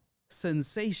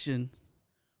Sensation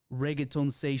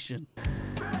Reggaeton Station.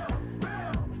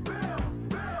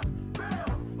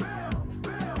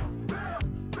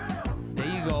 There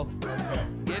you go. Okay.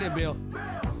 Get it, Bill.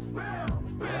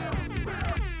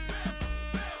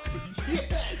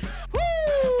 Yes.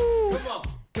 Woo!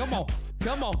 Come on.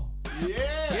 Come on.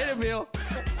 Yeah. Get it, Bill.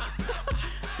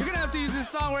 You're going to have to use this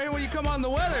song right here when you come on the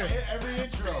weather. Every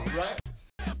intro, right?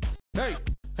 Hey.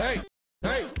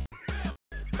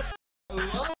 I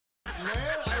love this,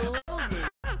 man. I love it.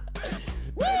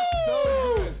 That's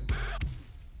so good.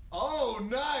 Oh,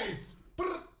 nice.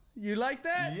 You like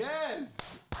that? Yes.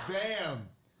 Bam.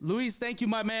 Luis, thank you,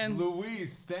 my man.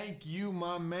 Luis, thank you,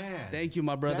 my man. Thank you,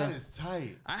 my brother. That is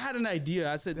tight. I had an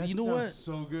idea. I said, That you know sounds what?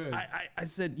 so good. I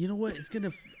said, you know what? It's going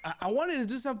to... I wanted to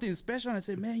do something special, and I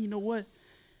said, man, you know what?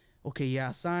 Okay,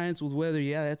 yeah, science with weather,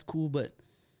 yeah, that's cool, but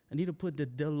I need to put the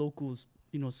Del Loco's,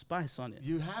 spice on it.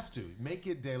 You have to. Make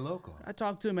it De Loco. I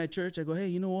talked to him at church. I go, hey,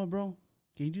 you know what, bro?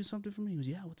 Can you do something for me? He goes,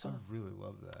 yeah, what's I up? really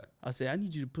love that. I said, I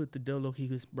need you to put the Del Loco. He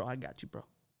goes, bro, I got you, bro.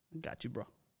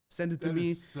 Send it to That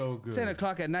me. is so good. 10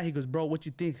 o'clock at night. He goes, bro, what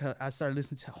you think? I started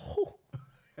listening to it. Oh,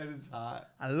 That is hot.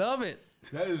 I love it.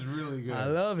 That is really good. I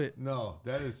love it. No,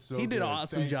 that is so He did good. an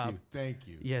awesome job. Thank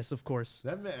you. Yes, of course.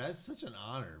 That's such an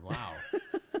honor. Wow.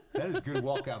 That is good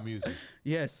walkout music.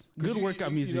 Yes, good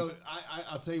workout music.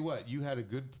 I'll tell you what. You had a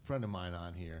good friend of mine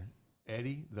on here,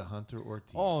 Eddie the Hunter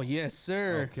Ortiz. Oh, yes,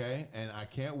 sir. Okay, and I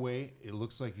can't wait. It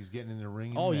looks like he's getting in the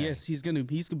ring. Oh, in May. yes, he's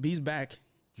back.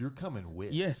 You're coming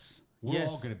with. Yes. We're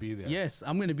all gonna be there. Yes,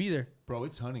 I'm gonna be there. Bro,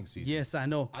 it's hunting season. Yes, I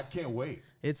know. I can't wait.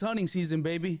 It's hunting season,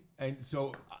 baby. And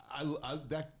so I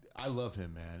love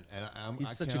him, man. And He's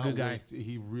I such a cannot good guy. wait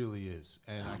he really is.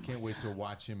 And I can't wait to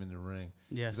watch him in the ring.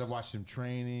 Yes. Because I watched him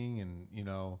training and,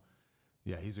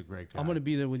 Yeah, he's a great guy. I'm gonna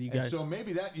be there with you And guys. so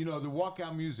maybe that, the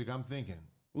walkout music, I'm thinking.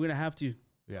 We're gonna have to.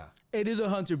 Yeah. Eddie the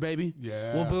Hunter, baby.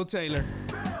 Yeah. Well, Bill Taylor.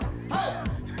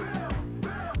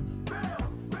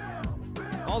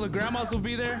 All the grandmas will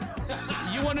be there.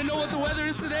 You want to know what the weather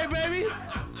is today, baby?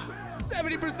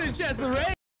 70% chance of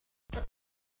rain.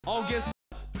 Oh, guess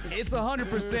it's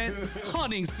 100%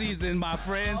 hunting season, my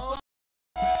friends.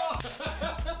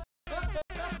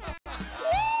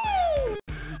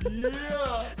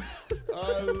 Yeah.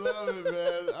 I love it,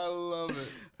 man. I love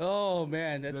it. Oh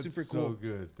man, that's super cool. So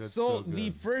good. That's So so good. the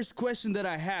first question that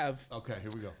I have, Okay,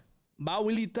 here we go.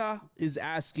 Abuelita is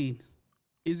asking,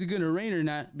 is it gonna rain or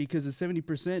not? Because the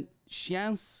 70%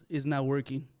 chance is not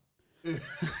working.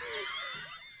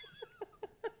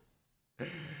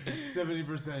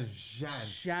 70%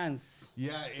 chance. Chance.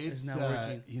 Yeah, it's not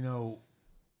working.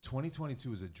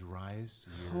 2022 is the driest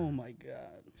year. Oh my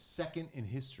God. Second in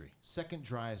history. Second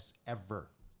driest ever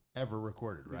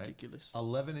recorded, right? Ridiculous.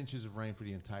 11 inches of rain for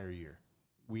the entire year.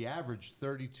 We average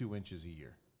 32 inches a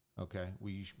year. Okay?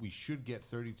 We should get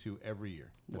 32 every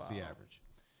year. That's the average.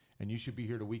 And you should be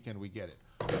here the weekend we get it.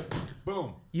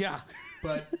 Boom. Yeah.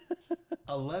 But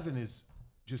 11 is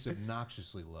just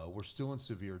obnoxiously low. We're still in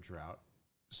severe drought.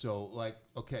 So,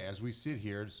 okay, as we sit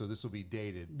here, so this will be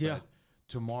dated. Yeah. But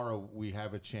tomorrow we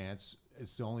have a chance.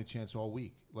 It's the only chance all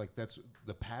week. That's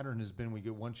the pattern has been we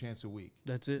get one chance a week.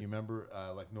 That's it. You remember,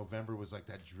 November was like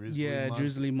that drizzly month.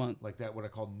 Drizzly month. Like that, what I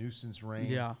call nuisance rain.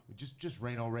 Yeah. Just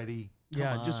rain already. Come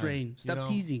Yeah, just on. rain. Stop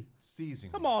teasing. It's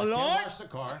teasing. Come on, I Lord. can't wash the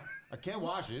car. I can't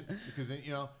wash it because,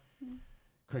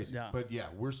 crazy. Yeah. But yeah,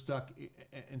 we're stuck.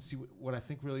 And see, what I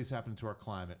think really has happened to our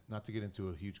climate, not to get into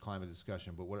a huge climate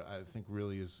discussion, but what I think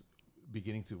really is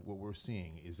beginning to, what we're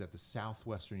seeing is that the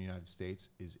southwestern United States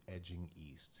is edging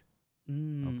east.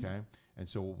 Okay? And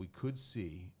so what we could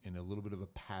see in a little bit of a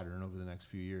pattern over the next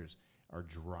few years are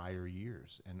drier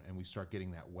years. And we start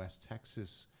getting that West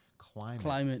Texas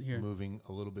climate here. moving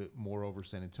a little bit more over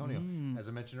San Antonio. As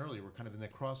I mentioned earlier, we're kind of in the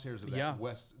crosshairs of that Yeah.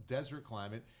 West desert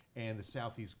climate and the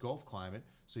Southeast Gulf climate.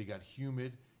 So you got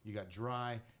humid, you got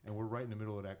dry, and we're right in the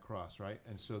middle of that cross, right?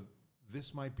 And so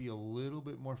this might be a little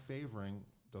bit more favoring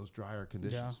those drier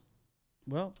conditions.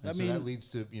 Well, And I so mean, that leads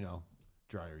to,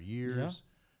 drier years,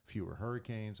 fewer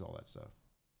hurricanes, all that stuff.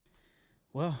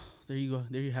 well, there you go.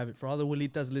 There you have it. For all the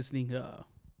abuelitas listening,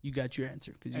 you got your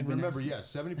answer. And remember,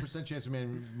 70% chance of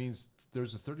rain means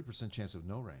there's a 30% chance of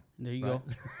no rain. There you right?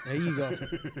 go. There you go.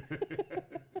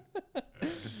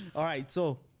 All right.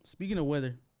 So speaking of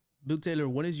weather, Bill Taylor,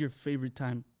 what is your favorite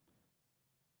time?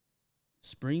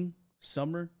 Spring,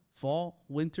 summer, fall,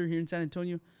 winter here in San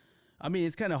Antonio? I mean,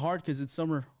 it's kind of hard because it's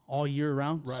summer all year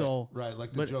round. Right, So right.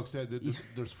 Like the joke said,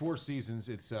 there's 4 seasons.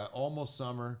 It's almost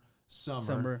summer,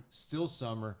 summer, still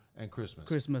summer, and Christmas.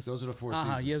 Christmas. Those are the 4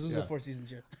 seasons. Yes, those are the 4 seasons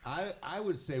here. I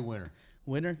would say winter.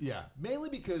 Winter? Yeah, mainly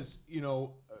because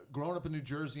growing up in New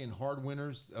Jersey in hard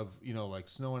winters of like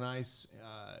snow and ice.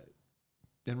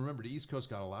 And remember, the East Coast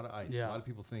got a lot of ice. Yeah. A lot of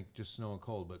people think just snow and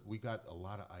cold, but we got a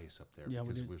lot of ice up there Yeah, we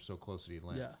because did. we're so close to the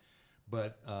Atlantic. Yeah.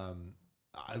 But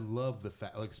I love the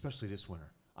fact, especially this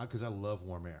winter, because I love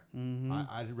warm air. Mm-hmm.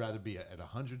 I'd rather be at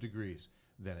 100 degrees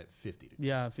than at 50 degrees.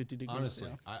 Yeah, 50 degrees.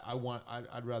 Honestly, yeah.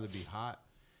 I'd rather be hot,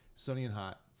 sunny and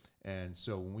hot. And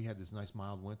so when we had this nice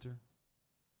mild winter,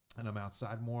 and I'm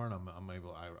outside more, and I'm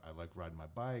able. I like riding my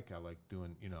bike. I like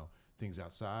doing things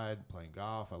outside, playing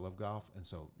golf. I love golf, and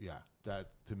so yeah, that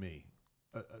to me,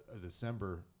 a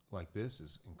December like this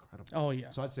is incredible. Oh, yeah.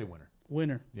 So I'd say winter.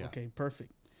 Winter. Yeah. Okay,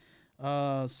 perfect.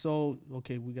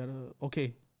 Okay,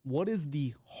 what is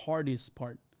the hardest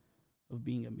part of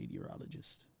being a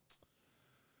meteorologist?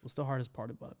 What's the hardest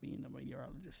part about being a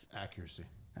meteorologist? Accuracy.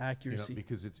 Accuracy.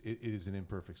 Because it is an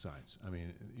imperfect science. I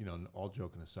mean, all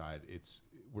joking aside,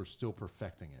 we're still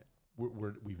perfecting it.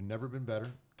 We've never been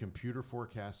better. Computer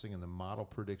forecasting and the model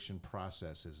prediction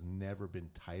process has never been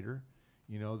tighter.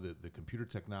 The computer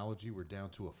technology, we're down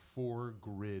to a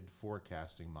 4-grid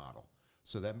forecasting model.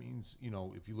 So that means,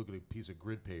 if you look at a piece of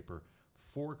grid paper,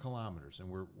 4 kilometers, and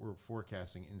we're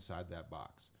forecasting inside that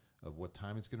box of what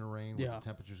time it's going to rain, what the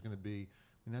temperature is going to be.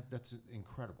 I mean, that's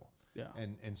incredible. Yeah.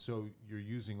 And so you're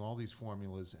using all these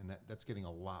formulas, and that's getting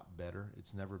a lot better.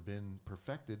 It's never been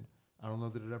perfected. I don't know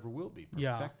that it ever will be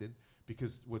perfected,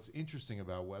 because what's interesting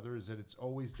about weather is that it's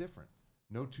always different.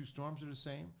 No 2 storms are the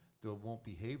same. They won't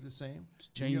behave the same. It's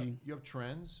changing. You have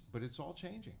trends, but it's all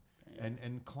changing.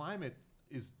 And climate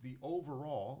is the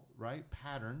overall, right,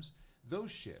 patterns. Those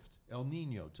shift. El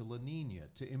Nino to La Nina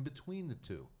to in between the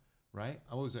two, right?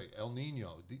 I was like, El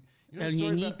Nino. El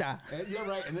Niñita. Yeah,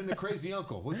 right. And then the crazy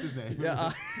uncle. What's his name?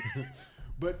 Yeah.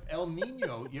 But El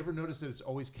Nino, you ever notice that it's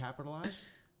always capitalized?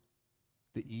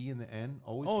 The E and the N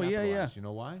always Oh, yeah, capitalized. yeah. You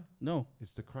know why? No.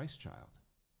 It's the Christ child.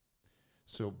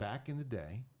 So back in the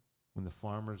day, when the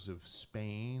farmers of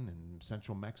Spain and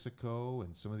central Mexico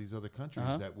and some of these other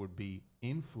countries that would be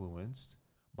influenced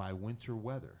by winter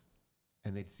weather,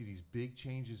 and they'd see these big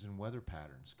changes in weather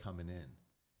patterns coming in,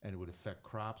 and it would affect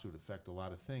crops, it would affect a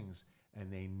lot of things,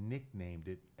 and they nicknamed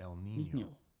it El Nino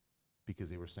because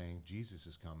they were saying Jesus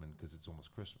is coming because it's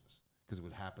almost Christmas, because it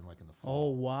would happen like in the fall. Oh,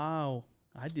 wow.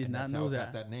 I did And not that's know how it that.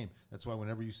 got that name. That's why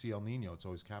whenever you see El Nino, it's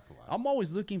always capitalized. I'm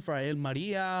always looking for El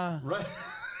Maria. Right.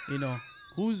 You know,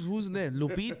 who's there?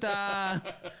 Lupita.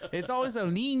 It's always El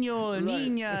Niño, El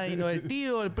Niña, you know, El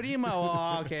Tío, El Prima.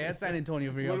 Oh, okay, that's San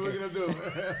Antonio for you. What are we Okay. going to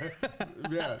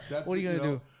do? Yeah. That's What are you going to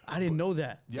do? I didn't know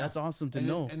that. Yeah. That's awesome to and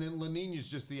know. Then, and then La Nina is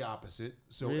just the opposite.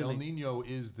 So El Really? Nino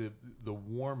is the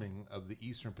warming of the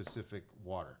Eastern Pacific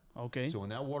water. Okay. So when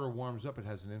that water warms up, it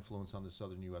has an influence on the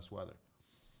southern U.S. weather.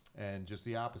 And just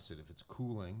the opposite. If it's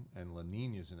cooling and La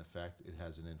Nina is in effect, it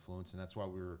has an influence. And that's why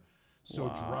we're so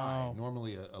dry. Wow.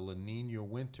 Normally, a La Nina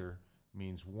winter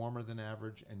means warmer than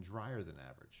average and drier than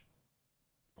average.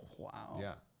 Wow.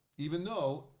 Yeah. Even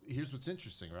though, here's what's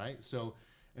interesting, right? So,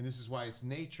 and this is why it's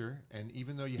nature. And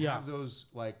even though you have those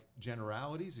like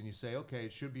generalities and you say, okay,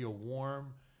 it should be a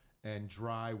warm and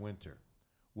dry winter.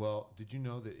 Well, did you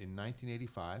know that in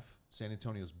 1985, San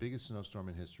Antonio's biggest snowstorm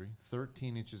in history,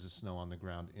 13 inches of snow on the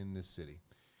ground in this city,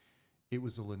 it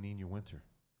was a La Nina winter.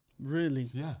 Really?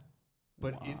 Yeah.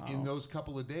 But in those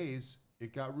couple of days,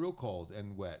 it got real cold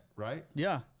and wet, right?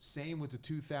 Yeah. Same with the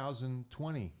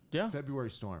 2020 Yeah.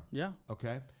 February storm. Yeah.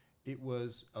 Okay. It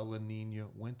was a La Nina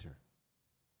winter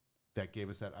that gave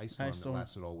us that ice storm that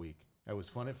lasted all week. It was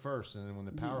fun at first, and then when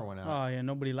the power went out, Oh, yeah.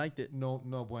 Nobody liked it. no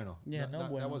bueno. Yeah, no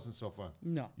bueno. That wasn't so fun.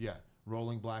 No. Yeah,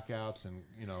 rolling blackouts, and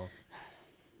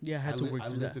Yeah, I had to work I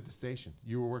through lived that. at the station.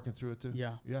 You were working through it too.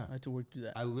 Yeah. Yeah. I had to work through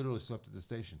that. I literally slept at the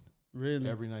station Really?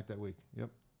 every night that week. Yep,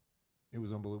 it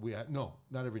was unbelievable. We had not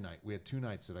every night. We had 2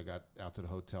 nights that I got out to the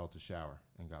hotel to shower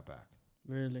and got back.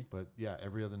 Really? But yeah,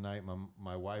 every other night,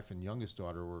 my wife and youngest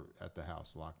daughter were at the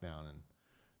house, locked down and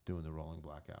doing the rolling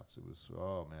blackouts. It was,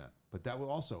 oh man. But that was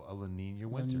also a La Nina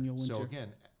winter. Nina winter. So again,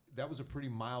 that was a pretty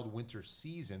mild winter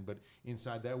season, but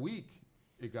inside that week,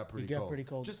 it got pretty got cold. pretty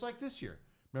cold. Just like this year.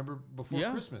 Remember before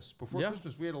Yeah. Christmas? Before Yeah.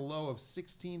 Christmas, we had a low of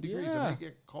 16 degrees. Yeah. I mean, it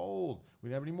get cold. We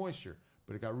didn't have any moisture,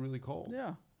 but it got really cold.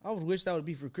 Yeah. I would wish that would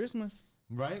be for Christmas.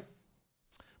 Right?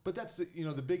 But that's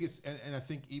the biggest, and I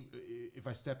think if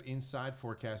I step inside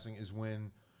forecasting is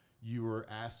when you were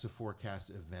asked to forecast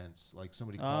events. Like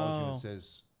somebody calls you and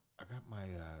says, I got my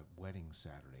wedding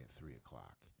Saturday at 3:00.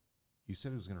 You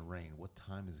said it was going to rain. What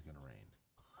time is it going to rain?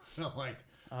 And I'm like,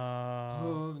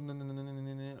 oh,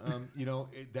 no.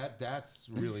 That's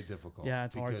really difficult. Yeah,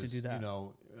 it's hard to do that.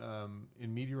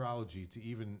 In meteorology, to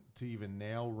even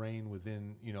nail rain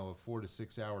within a 4 to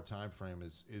 6 hour time frame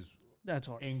is That's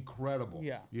hard. incredible.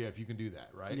 Yeah. Yeah, if you can do that,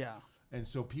 right? Yeah. And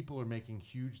so people are making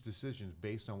huge decisions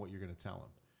based on what you're going to tell them.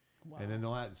 Wow. And then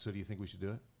they'll ask, so do you think we should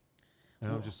do it?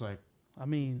 And I'm just like, I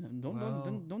mean,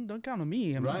 don't count on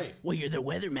me. I mean, Right. Well, you're the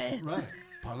weatherman. right,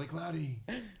 partly cloudy.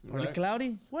 Partly right?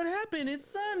 cloudy? What happened? It's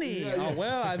sunny. Yeah, yeah. Oh,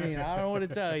 well, I mean, I don't know what to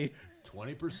tell you.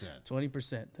 20%.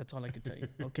 20%. That's all I can tell you.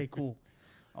 Okay, cool.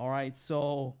 All right.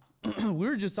 So we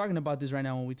were just talking about this right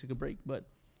now when we took a break, but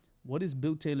what is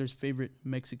Bill Taylor's favorite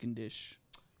Mexican dish?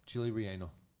 Chile relleno.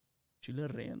 Chile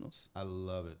rellenos. I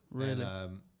love it. Really?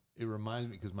 And it reminds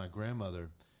me, because my Grandma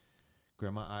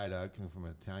Ida, coming from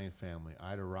an Italian family,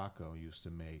 Ida Rocco used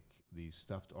to make these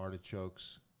stuffed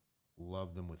artichokes,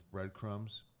 love them with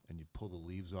breadcrumbs, and you pull the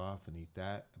leaves off and eat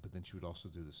that. But then she would also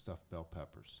do the stuffed bell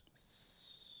peppers.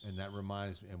 And that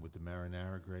reminds me, and with the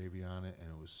marinara gravy on it, and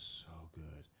it was so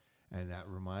good. And that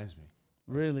reminds me.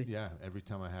 Really? Yeah, every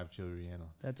time I have chili relleno.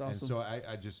 That's awesome. And so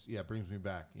I just, it brings me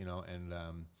back, and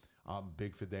I'm a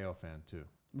big Fideo fan too.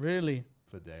 Really?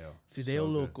 Fideo. Fideo So good.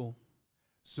 loco.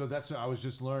 So that's what I was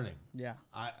just learning. Yeah.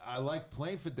 I like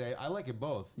plain Fideo. I like it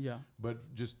both. Yeah.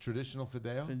 But just traditional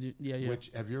Fideo. Yeah, yeah.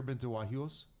 Which, have you ever been to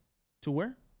Guajillos? To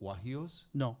where? Guajillos?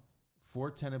 No.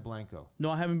 Fort Tenant Blanco.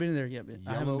 No, I haven't been there yet.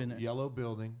 I haven't been there. Yellow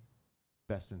building,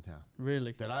 best in town.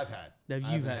 Really? That I've had. That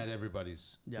I you've haven't had.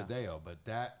 everybody's Yeah. Fideo, but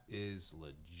that is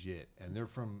legit. And they're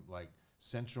from like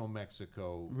central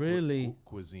Mexico Really?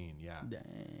 cuisine. Yeah.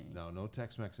 Dang. No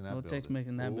Tex-Mex in that No building. Tex-Mex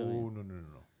in that building. Oh, no.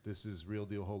 This is real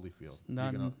deal Holyfield.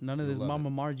 None of you'll this love Mama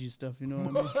it. Margie stuff, you know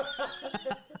what I mean?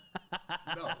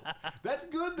 No, that's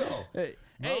good though. Hey,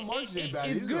 Mama Margie's ain't bad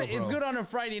it's either, good. bro. It's good on a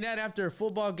Friday night after a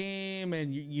football game,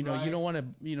 and you know Right. you don't want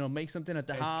to make something at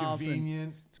the It's house. and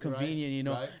convenient. It's convenient, you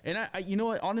know. Right? And I you know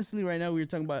what? Honestly, right now we were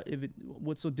talking about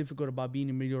what's so difficult about being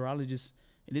a meteorologist.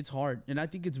 And it's hard. And I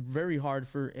think it's very hard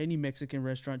for any Mexican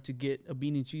restaurant to get a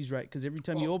bean and cheese right. Because every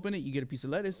time you open it, you get a piece of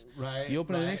lettuce. Right. You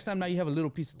open it the next time, now you have a little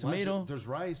piece of tomato. There's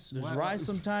rice. There's What? rice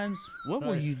sometimes. What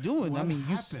were you doing? What I mean, you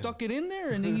happened? stuck it in there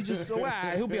and then you just go,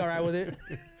 he'll be all right with it.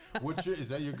 What's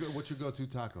your go-to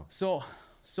taco? So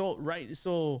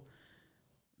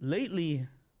lately,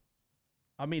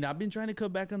 I mean, I've been trying to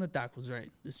cut back on the tacos,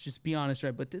 right? Let's just be honest,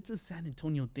 right? But it's a San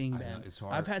Antonio thing, man. know, it's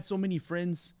hard. I've had so many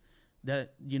friends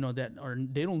that, they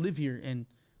don't live here, and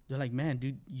they're like, man,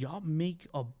 dude, y'all make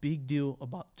a big deal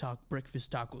about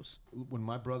breakfast tacos. When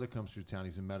my brother comes through town,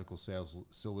 he's in medical sales,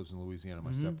 still lives in Louisiana.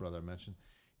 My Mm-hmm. stepbrother I mentioned.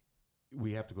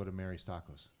 We have to go to Mary's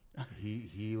Tacos.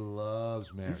 He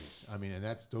loves Mary's. I mean, and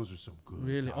those are some good.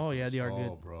 Really? Tacos. Oh yeah, they are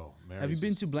good. Oh, bro. Mary's Have you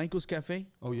been is- to Blanco's Cafe?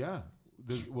 Oh yeah.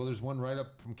 There's one right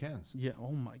up from Ken's. Yeah.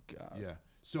 Oh my God. Yeah.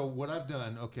 So what I've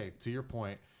done, okay, to your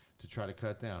point, to try to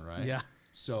cut down, right? Yeah.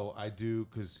 So I do,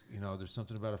 because, there's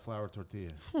something about a flour tortilla.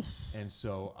 And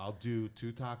so I'll do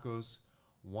 2 tacos.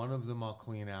 One of them I'll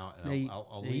clean out. And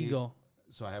I'll there you go.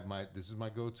 So I have this is my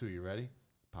go-to. You ready?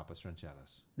 Papas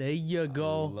rancheras. There you I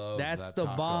go. love That's that the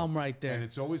taco. bomb right there. And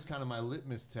it's always kind of my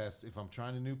litmus test if I'm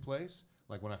trying a new place.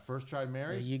 Like when I first tried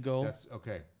Mary's. There you go. That's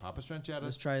okay. Papas rancheras.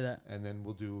 Let's try that. And then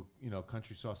we'll do,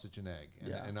 country sausage and egg. And,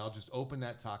 Yeah. and I'll just open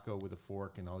that taco with a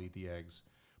fork and I'll eat the eggs.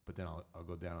 But then I'll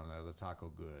go down on another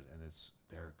taco good. And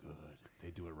they're good.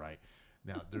 They do it right.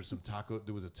 Now, there was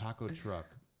a taco truck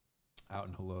out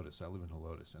in Helotes. I live in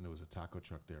Helotes. And there was a taco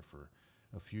truck there for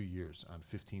a few years on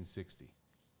 1560.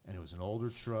 And it was an older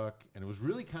truck. And it was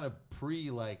really kind of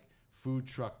food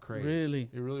truck craze. Really?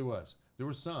 It really was. There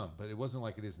were some, but it wasn't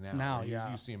like it is now. Now, You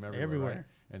yeah. see them everywhere. Everywhere.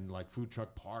 Right? And food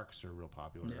truck parks are real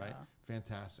popular, Yeah. right?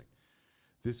 Fantastic.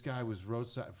 This guy was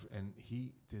roadside, and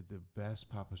he did the best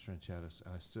papas rancheras.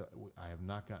 And I have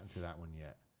not gotten to that one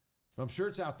yet, but I'm sure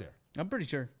it's out there. I'm pretty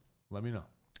sure. Let me know.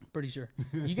 Pretty sure.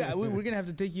 We're gonna have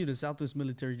to take you to Southwest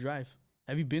Military Drive.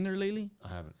 Have you been there lately? I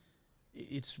haven't.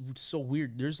 It's so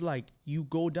weird. There's you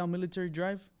go down Military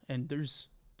Drive and there's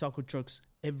taco trucks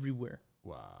everywhere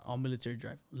Wow. on Military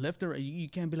Drive. Left or right. You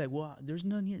can't be like, wow, there's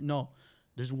none here. No,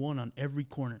 there's one on every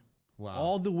corner. Wow.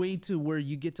 All the way to where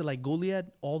you get to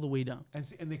Goliad, all the way down. And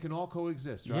they can all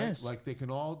coexist, right? Yes. Like they can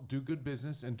all do good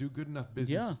business and do good enough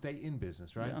business Yeah. to stay in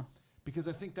business, right? Yeah. Because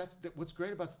I think that what's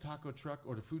great about the taco truck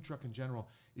or the food truck in general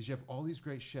is you have all these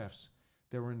great chefs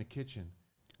that were in the kitchen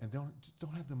and don't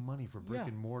have the money for brick Yeah.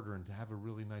 and mortar and to have a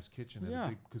really nice kitchen.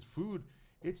 Yeah. Because food,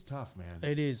 it's tough, man.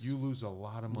 It is. You lose a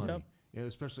lot of money. Yep. Yeah,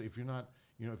 especially if you're not,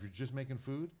 if you're just making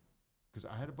food. Because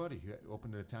I had a buddy who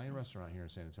opened an Italian restaurant here in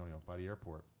San Antonio by the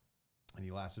airport. And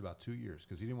he lasted about 2 years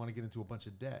because he didn't want to get into a bunch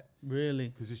of debt. Really?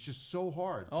 Because it's just so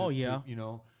hard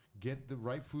to, get the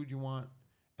right food you want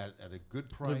at a good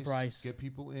price, get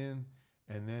people in,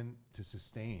 and then to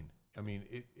sustain. I mean,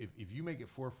 if you make it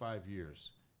 4 or 5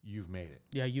 years, you've made it.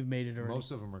 Yeah, you've made it already.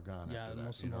 Most of them are gone after that.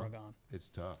 Most of them are gone. It's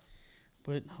tough.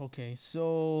 But okay,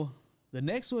 so the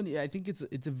next one, I think it's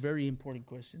a very important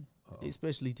question,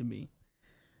 especially to me.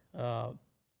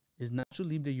 Is Nacho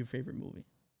Libre your favorite movie?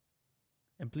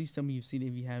 And please tell me you've seen it.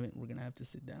 If you haven't, we're gonna have to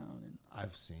sit down and.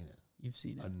 I've seen it. You've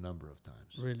seen it a number of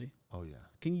times. Really? Oh yeah.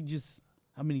 Can you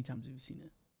how many times have you seen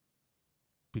it?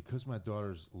 Because my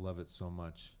daughters love it so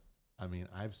much. I mean,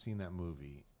 I've seen that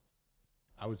movie.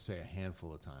 I would say a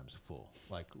handful of times full.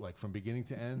 Like from beginning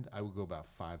to end, I would go about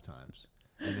 5 times,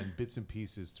 and then bits and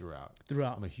pieces throughout.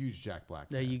 I'm a huge Jack Black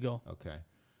fan. There you go. Okay,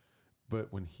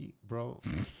 but when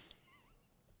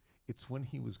it's when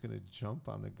he was gonna jump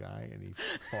on the guy and he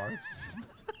farts,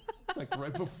 like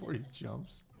right before he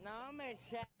jumps. No me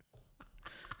sé.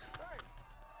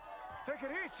 Take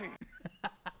it easy.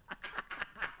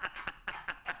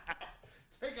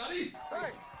 Take it easy. Hey,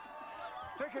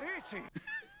 take it easy.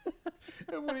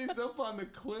 And when he's up on the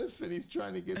cliff and he's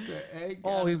trying to get the egg.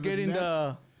 Oh, out he's of the getting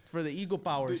nest, for the eagle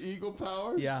powers. the eagle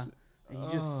powers. Yeah. And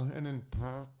he just And then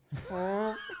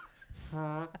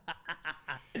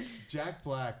Jack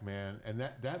Black, man, and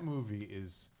that movie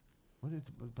is what is it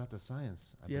about the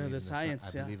science? I believe in the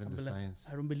science. I believe in the science.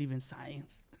 I don't believe in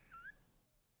science.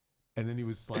 And then he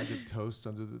would slide the toast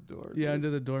under the door. Yeah, under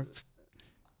the door.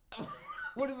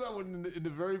 What about when in the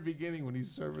very beginning when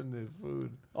he's serving the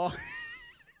food Oh,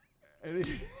 and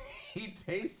he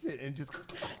tastes it and just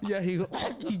yeah.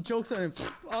 He chokes on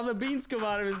it. All the beans come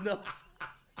out of his nose.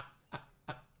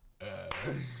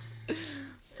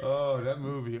 oh, that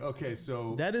movie. Okay,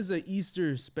 so That is an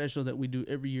Easter special that we do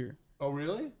every year. oh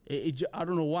really? I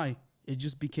don't know why. It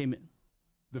just became it.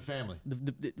 The family.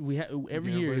 We have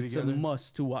every get year. everybody It's together? a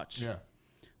must to watch. Yeah.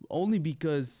 Only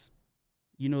because,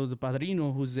 the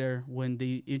padrino who's there when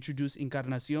they introduce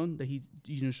Encarnacion, that he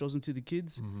shows them to the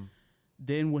kids. Mm-hmm.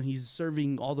 then when he's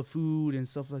serving all the food and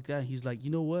stuff like that, he's like,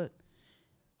 you know what?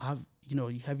 Have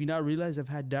you not realized I've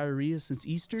had diarrhea since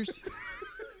Easter's?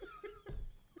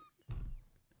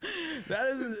 That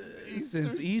is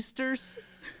since Easter's.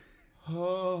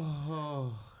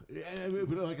 Oh, but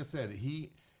like I said,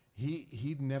 he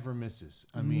never misses.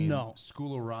 I mean, No.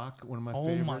 School of Rock, one of my Oh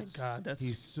favorites. my God,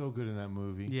 he's so good in that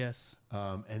movie. Yes.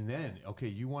 And then, okay,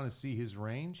 you want to see his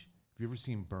range? Have you ever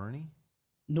seen Bernie?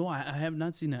 No, I have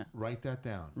not seen that. Write that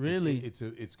down. Really?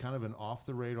 It's kind of an off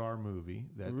the radar movie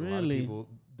that a lot of Really? people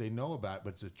they know about,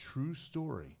 but it's a true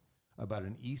story about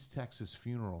an East Texas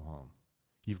funeral home.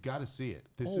 You've got to see it.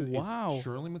 Wow. It's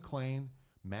Shirley MacLaine,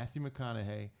 Matthew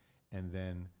McConaughey, and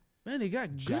then Man, they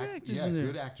got good actors in there.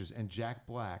 good actors. And Jack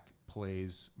Black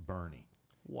plays Bernie.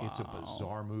 Wow. It's a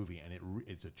bizarre movie, and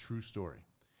it's a true story.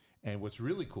 And what's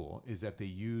really cool is that they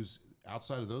use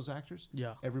outside of those actors.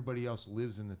 Yeah. Everybody else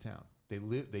lives in the town.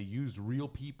 They used real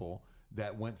people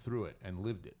that went through it and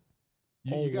lived it.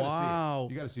 You gotta wow. see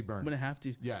it. You got to see Bernie. I'm gonna have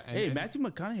to. Yeah. Hey, Matthew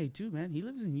McConaughey too, man. He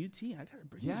lives in UT. I gotta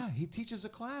bring him. Yeah, he teaches a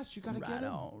class. You got to get Right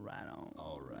him. on, right on.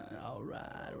 All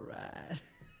right.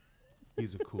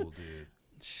 He's a cool dude.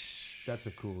 That's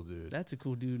a cool dude. That's a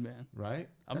cool dude, man. Right?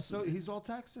 He's all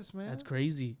Texas, man. That's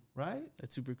crazy. Right?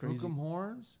 That's super crazy. Hook 'em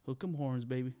horns. Hook 'em horns,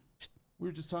 baby. We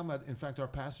were just talking about, in fact, our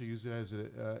pastor used it as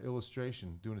an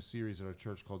illustration, doing a series at our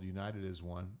church called United as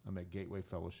One. I'm at Gateway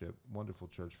Fellowship, wonderful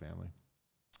church family.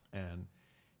 And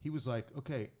he was like,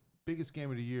 okay, biggest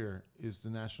game of the year is the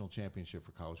national championship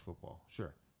for college football.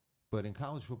 Sure. But in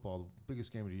college football, the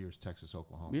biggest game of the year is Texas,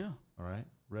 Oklahoma. Yeah. All right?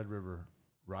 Red River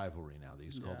rivalry now. They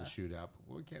used to call it the Yeah. shootout.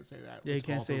 But we can't say that. Yeah, you Let's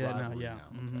can't call it say the that now. rivalry Yeah.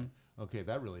 Okay. Okay,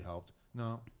 that really helped.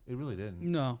 No, it really didn't.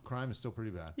 No. Crime is still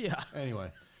pretty bad. Yeah.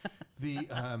 Anyway,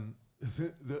 and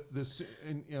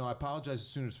I apologize to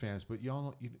Sooners fans, but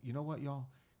y'all, you know what, y'all,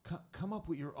 come up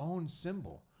with your own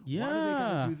symbol. Yeah. Why do they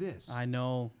gotta do this? I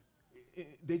know.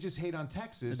 They just hate on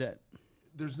Texas.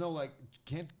 There's no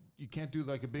you can't do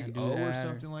like a big Can't do O or that,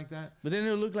 something like that. But then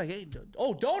it'll look like, hey,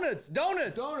 donuts.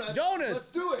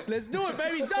 Let's do it. Let's do it,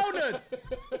 baby. Donuts.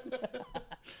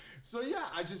 So yeah,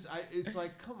 it's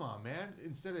like, come on, man.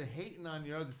 Instead of hating on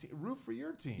your other team, root for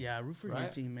your team. Yeah, root for your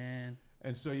team, man.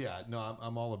 And so yeah, no,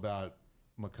 I'm all about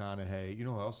McConaughey. You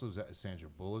know who else lives at Sandra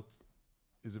Bullock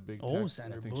is a big. Oh, Tex.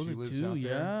 Sandra I think she Bullock lives too. out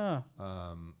there.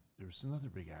 Yeah. There was another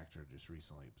big actor just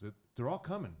recently. They're all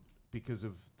coming because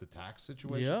of the tax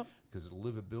situation. Yep. Because the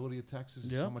livability of Texas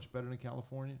is Yep. so much better than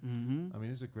California. Mm-hmm. I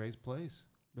mean, it's a great place,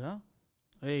 Yeah.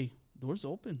 Hey, doors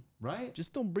open. right?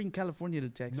 Just don't bring California to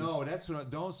Texas. No, that's what.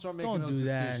 Don't start making Don't those do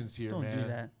that. decisions here, Don't do man.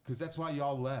 that. Because that's why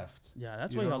y'all left. Yeah,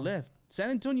 that's You why know? y'all left. San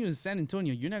Antonio is San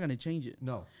Antonio. You're not gonna change it.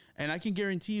 No, And I can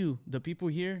guarantee you, the people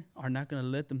here are not gonna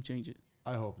let them change it.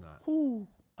 I hope not. Ooh.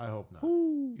 I hope not.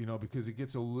 Ooh. You know, because it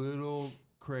gets a little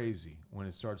crazy when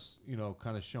it starts,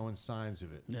 kind of showing signs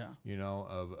of it. Yeah.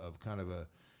 Of kind of a,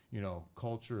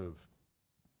 culture of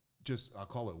just, I'll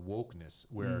call it wokeness,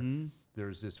 where Mm-hmm.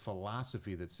 there's this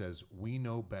philosophy that says we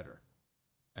know better,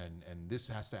 and this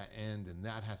has to end, and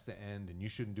that has to end, and you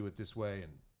shouldn't do it this way,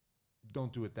 and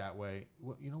don't do it that way.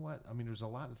 Well, you know what? I mean, there's a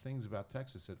lot of things about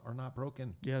Texas that are not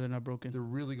broken. Yeah, they're not broken. They're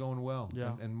really going well,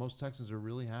 Yeah. and most Texans are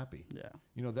really happy. Yeah.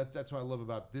 That's what I love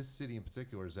about this city in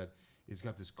particular is that it's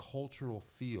got this cultural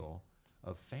feel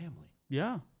of family,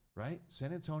 Yeah. right?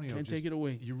 San Antonio. Can't take it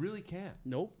away. You really can't.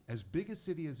 Nope. As big a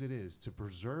city as it is, to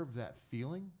preserve that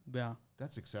feeling, Yeah.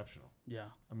 that's exceptional. Yeah.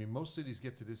 I mean, most cities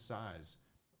get to this size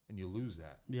and you lose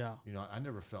that. Yeah. I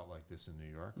never felt like this in New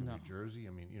York or No. New Jersey.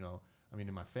 I mean,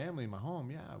 in my family, in my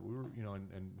home, yeah, we were,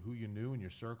 and who you knew in your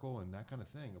circle and that kind of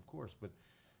thing, of course. But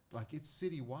like it's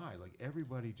citywide. Like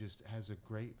everybody just has a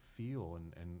great feel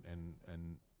and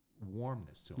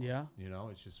warmness to them. Yeah.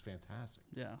 It's just fantastic.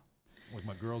 Yeah. Like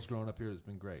my girls growing up here has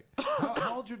been great.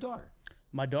 How old's your daughter?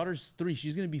 My daughter's 3.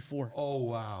 She's gonna be 4. Oh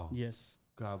wow. Yes.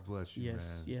 God bless you,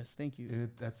 Yes. man. Yes. Thank you.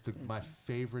 And that's my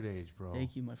favorite age, bro.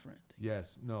 Thank you, my friend. Thank you.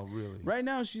 Yes. No, really. Right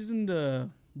now, she's in the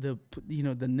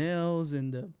nails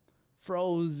and the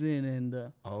frozen and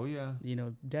the Oh yeah.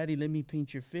 Daddy, let me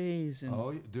paint your face and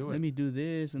Oh, do it. let me do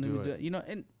this and Do let me do it.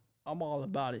 and I'm all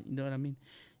about it. You know what I mean?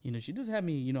 She does have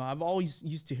me. I've always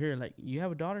used to hear like, you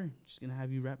have a daughter, she's gonna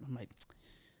have you rap. I'm like,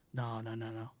 no.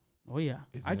 Oh yeah,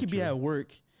 Isn't I that could be true? at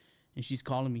work, and she's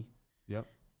calling me. Yep.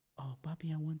 Oh,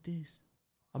 Bobby, I want this.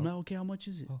 I'm like, okay, how much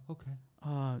is it? Oh, okay.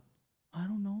 I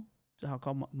don't know. So I'll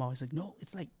call my wife's like, no,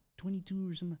 it's like 22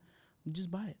 or something.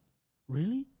 Just buy it.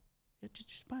 Really? Yeah,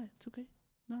 just buy it. It's okay.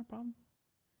 Not a problem.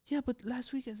 Yeah, but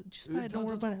last week I said, just buy it. Don't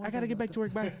worry about it. I gotta get back to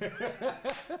work. Bye.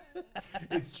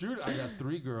 It's true. I got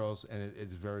 3 girls, and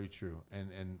it's very true. And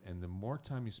the more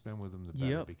time you spend with them, the better.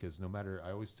 Yep. Because no matter,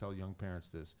 I always tell young parents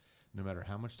this, no matter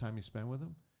how much time you spend with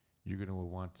them, you're going to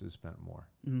want to spend more.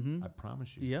 Mm-hmm. I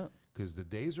promise you. Yeah. Because the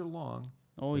days are long.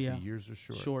 Oh, but yeah. the years are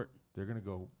short. Short. They're going to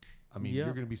go. I mean, Yeah.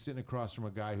 you're going to be sitting across from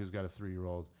a guy who's got a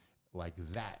 3-year-old like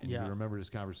that. And you're Yeah. going to remember this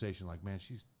conversation like, man,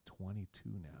 she's 22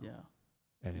 now. Yeah.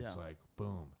 And it's Yeah. like,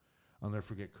 boom. I'll never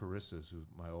forget Carissa's, who's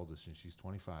my oldest, and she's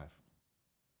 25.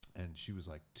 And she was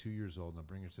like 2 years old, and I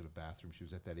bring her to the bathroom. She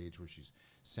was at that age where she's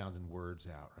sounding words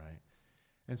out, right?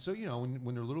 And so, you know,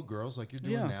 when they're little girls like you're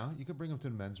doing Yeah. now, you can bring them to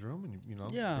the men's room and, you know,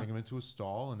 Yeah. bring them into a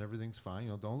stall and everything's fine. You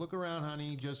know, don't look around,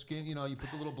 honey. Just get, you know, you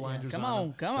put the little blinders Come on. on,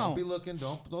 them. come Don't on. be looking.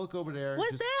 Don't look over there.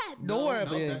 What's Just- that? No, Don't worry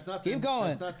no, about it. that's not Keep them. going.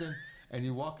 That's not them. And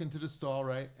you walk into the stall,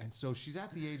 right? And so she's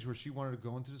at the age where she wanted to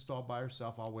go into the stall by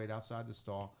herself. I'll wait outside the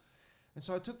stall. And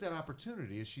so I took that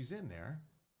opportunity as she's in there.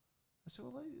 I said,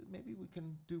 well, maybe we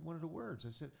can do one of the words. I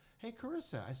said, hey,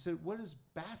 Carissa, I said, what does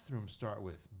bathroom start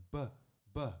with?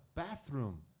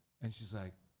 Bathroom. And she's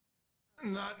like,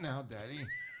 not now, Daddy.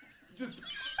 Just,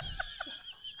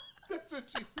 that's what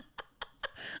she said.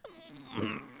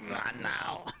 Not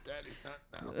now. Daddy, not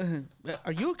now.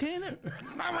 Are you okay in there?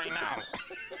 Not right now.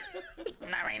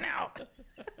 Not right now.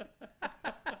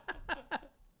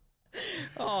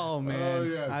 Oh man,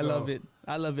 yeah, I so- love it.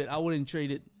 I love it. I wouldn't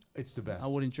trade it. It's the best. I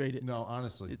wouldn't trade it. No,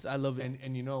 honestly. I love it.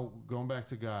 And you know, going back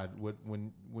to God,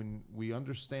 when we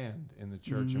understand in the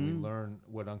church and we learn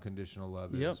what unconditional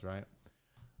love Yep. is, right?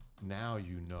 Now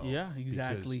you know. Yeah,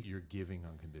 exactly. Because you're giving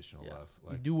unconditional love.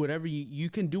 You do whatever you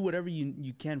can do whatever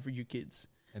you can for your kids.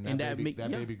 and that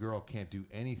baby girl can't do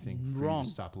anything for you Wrong. to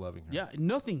stop loving her. Yeah,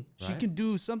 nothing. She Right? can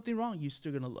do something wrong. You're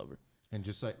still gonna love her. And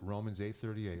just like Romans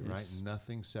 8:38, Yes. right?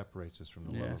 Nothing separates us from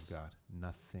the Yes. love of God.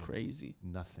 Nothing. Crazy.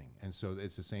 Nothing. And so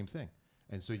it's the same thing.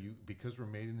 And so because we're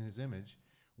made in his image,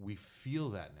 we feel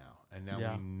that now. And now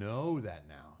Yeah. we know that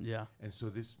now. Yeah. And so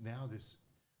this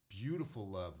beautiful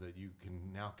love that you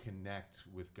can now connect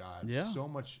with God Yeah. so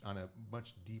much on a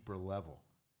much deeper level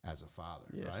as a father,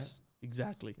 Yes. right?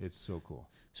 Exactly. It's so cool.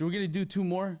 So we're gonna do 2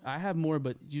 more. I have more,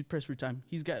 but you press for time.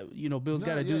 He's got, Bill's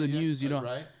got to do the news.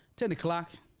 Right? 10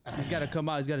 o'clock. He's got to come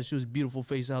out. He's got to show his beautiful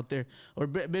face out there. Or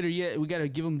better yet, we got to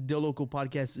give him Del Loco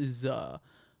Podcast's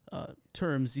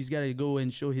terms. He's got to go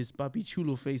and show his papi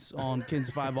chulo face on Ken's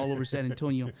 5 all over San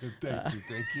Antonio.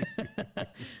 Thank you.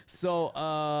 So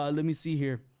let me see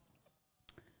here.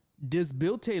 Does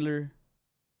Bill Taylor,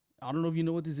 I don't know if you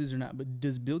know what this is or not, but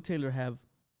does Bill Taylor have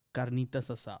carnitas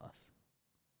asadas?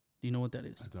 Do you know what that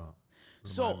is? I don't.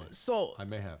 So, Remind me. so I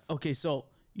may have. okay, so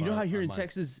you But know how I here in might.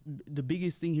 Texas, the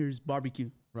biggest thing here is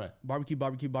barbecue. Right. Barbecue,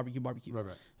 barbecue, barbecue, barbecue.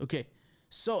 Right. Okay,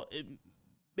 so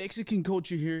Mexican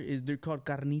culture here is they're called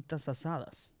carnitas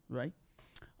asadas, right?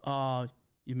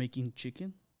 You're making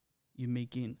chicken, you're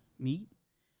making meat,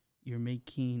 you're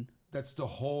making. That's the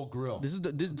whole grill. This is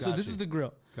the this. So Got this you. is the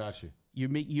grill. Got you.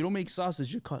 You don't make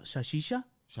sauces. You call shashisha.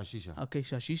 Shashisha. Okay,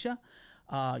 shashisha.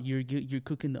 You're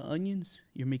cooking the onions.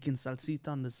 You're making salsita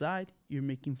on the side. You're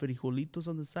making frijolitos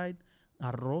on the side,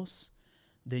 arroz.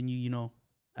 Then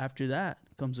after that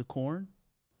comes the corn,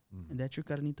 and that's your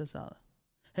carnita asada.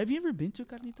 Have you ever been to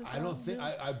carnita asada? I don't think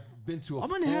Bill? I've been to a I'm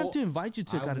gonna have to invite you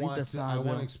to carnita asada. I want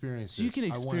Bill, to experience so you this. can I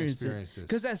wanna experience experience it. this.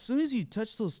 Because as soon as you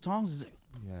touch those tongs, it's like,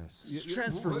 Yes. it's What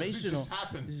transformational. just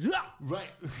happened? Zah! Right.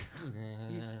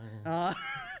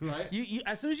 Right. You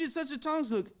as soon as you touch the tongs,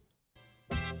 look.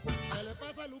 ¿Qué le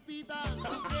pasa a Lupita? No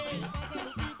sé. ¿Qué le pasa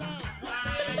a Lupita?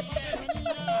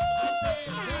 No sé.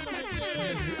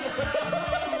 ¿Qué le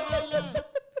pasa a esa niña?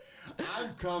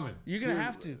 I'm coming. You're gonna Dude,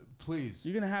 have to. Please.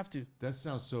 You're gonna have to. That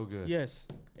sounds so good. Yes,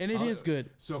 and it is good.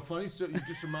 So funny story. You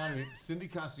just reminded me. Cindy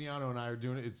Castellano and I are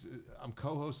doing it. I'm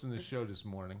co-hosting the show this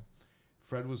morning.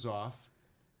 Fred was off,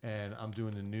 and I'm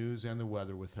doing the news and the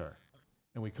weather with her.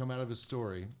 And we come out of a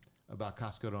story about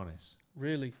cascarones,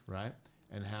 Really. right?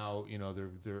 And how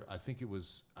they're. I think it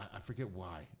was. I forget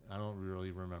why. I don't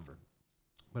really remember.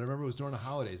 But I remember it was during the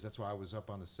holidays. That's why I was up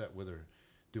on the set with her,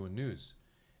 doing news.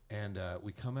 And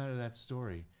we come out of that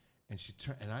story, and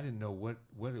and I didn't know what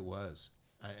it was.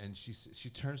 And she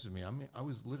turns to me. I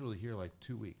was literally here like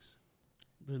 2 weeks.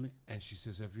 Really. And she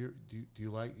says, do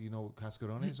you like, what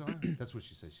cascarones are? That's what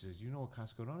she said. She says, you know what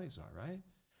cascarones are, right?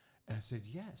 And I said,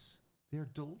 yes, they're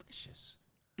delicious.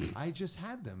 I just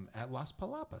had them at Las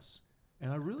Palapas,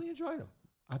 and I really enjoyed them.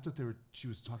 I thought she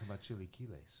was talking about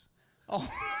chilaquiles. Oh.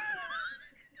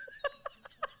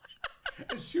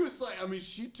 And she was like,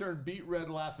 she turned beet red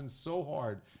laughing so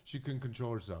hard, she couldn't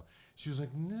control herself. She was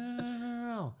like,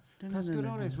 no.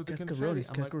 Cascarones with the confetti. I'm like,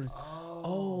 Cascarones.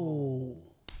 Oh.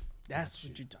 That's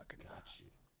what you're talking about. Got you.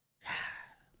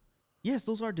 Yes,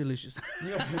 those are delicious.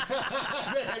 They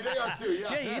are too,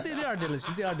 yeah. Yeah, they are delicious.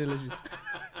 They are delicious.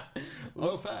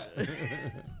 Low fat.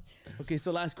 Okay,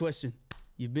 so last question.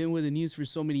 You've been with the news for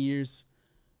so many years.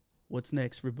 What's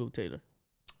next for Bill Taylor?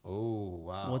 Oh,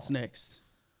 wow. What's next?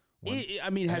 One-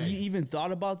 I mean, have Hey. you even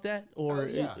thought about that, or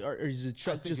Yeah. or is the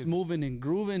truck think just it's- moving and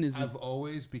grooving? Is it? I've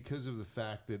always, because of the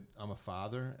fact that I'm a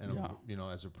father and Yeah. I'm, you know,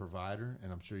 as a provider,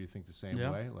 and I'm sure you think the same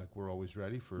Yeah. way. Like we're always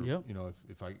ready for, Yep. you know,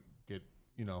 if I get,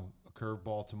 you know, a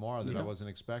curveball tomorrow that I Yeah. wasn't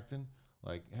expecting,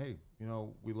 like, hey, you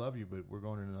know, we love you, but we're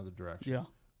going in another direction. Yeah.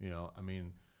 You know, I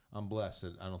mean, I'm blessed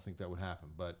that I don't think that would happen,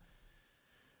 but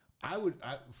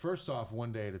first off,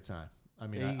 one day at a time. I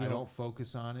mean, There you I go. don't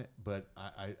focus on it, but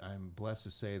I'm blessed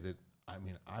to say that. I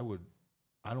mean, I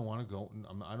don't want to go.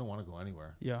 I don't want to go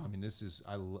anywhere. Yeah. I mean, this is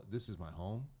my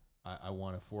home. I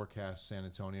want to forecast San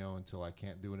Antonio until I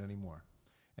can't do it anymore.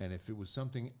 And if it was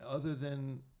something other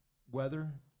than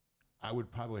weather, I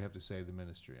would probably have to say the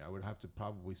ministry. I would have to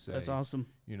probably say That's awesome.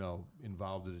 You know,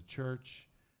 involved at a church,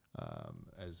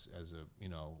 as a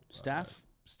Staff?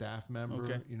 staff member.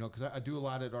 Okay. You know, because I do a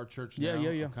lot at our church Yeah, now.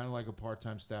 yeah. I'm kind of like a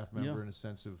part-time staff member Yeah. in a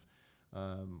sense of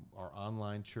our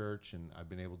online church, and I've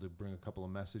been able to bring a couple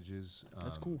of messages.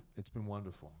 That's cool. It's been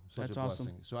wonderful. Such That's a awesome.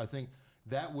 blessing. So I think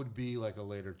that would be like a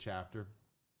later chapter.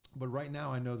 But right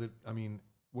now I know that, I mean,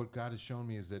 what God has shown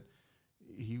me is that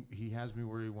he has me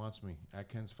where he wants me at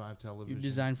Ken's 5 Television. You're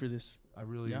designed for this. I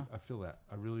really, Yeah. I feel that.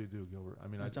 I really do, Gilbert. I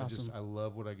mean, That's I awesome. just, I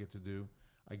love what I get to do.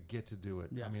 I get to do it.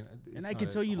 Yeah. I mean, it's And I not can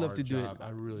a tell you love hard to do job. it. I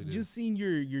really do. Just seeing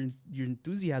your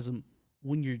enthusiasm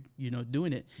when you're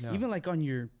doing it, Yeah. even like on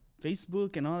your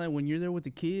Facebook and all that, when you're there with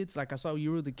the kids. Like I saw you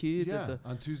were with the kids yeah, at the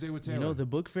on Tuesday with Taylor. you know the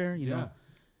book fair. You yeah. know,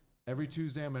 Every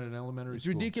Tuesday I'm at an elementary it's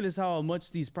school. ridiculous how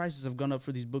much these prices have gone up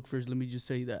for these book fairs. Let me just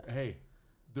tell you that. Hey,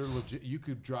 they're legit. You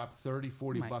could drop 30,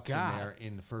 40 My bucks God. in there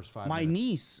in the first 5 My minutes.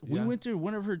 niece, we Yeah. went to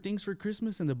one of her things for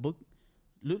Christmas, and the book.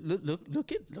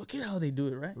 Look at how they do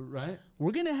it, right? Right?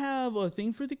 We're gonna have a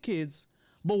thing for the kids,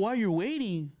 but while you're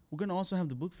waiting, we're gonna also have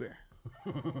the book fair.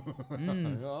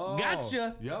 Oh,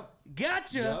 Gotcha. Yep.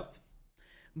 Gotcha. Yep.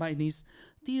 My niece,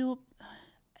 Theo,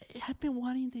 I've been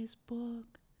wanting this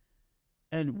book.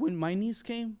 And when my niece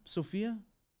came, Sophia,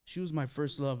 she was my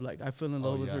first love. Like, I fell in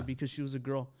love with her yeah. because she was a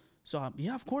girl. So,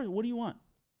 yeah, of course. What do you want?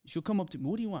 She'll come up to me.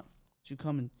 What do you want? She'll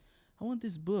come and, I want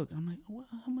this book. I'm like, what,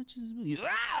 how much is this book?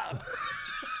 Ah!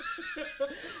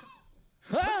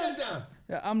 Put that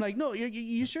down. I'm like, no,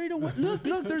 you sure you don't want? Look,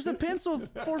 there's a pencil,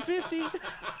 $4.50.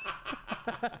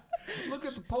 Look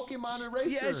at the Pokemon eraser.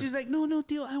 Yeah, she's like, no,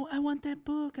 Theo, I want that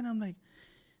book. And I'm like,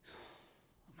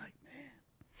 man.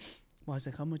 Well, I was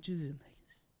like, how much is it? I'm like,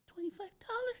 it's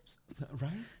 $25.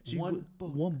 Right? She One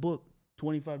book. One book,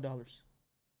 $25.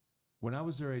 When I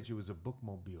was their age, it was a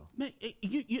bookmobile. Man,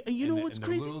 you know what's and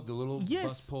crazy? The little Yes.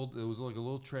 bus pulled. It was like a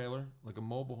little trailer, like a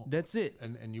mobile. That's it.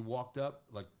 And you walked up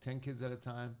like 10 kids at a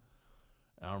time.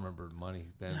 I don't remember the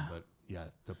money then, but yeah,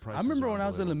 the price. I remember when I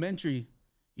was elementary,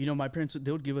 my parents,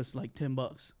 they would give us like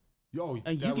 $10. Yo, And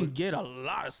that you can would- get a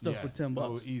lot of stuff yeah, for $10.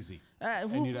 Oh, easy.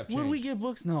 Would you'd have we change. get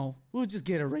books? No. We'll just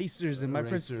get erasers. And my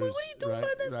parents, what are you doing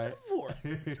Erasers, buying that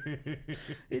right, stuff for?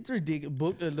 It's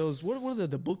ridiculous. Those, what are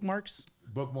the bookmarks?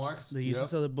 Bookmarks. They used to yep.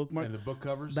 sell the bookmark. And the book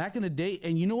covers. Back in the day,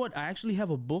 and you know what? I actually have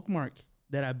a bookmark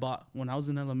that I bought when I was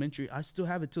in elementary. I still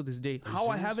have it till this day. How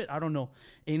I have it, I don't know.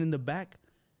 And in the back,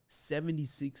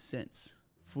 76 cents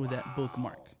for that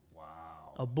bookmark.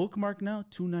 Wow. A bookmark now,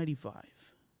 $2.95.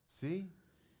 See?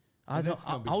 I And that's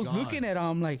gonna be was gone. looking at it,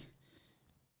 I'm like,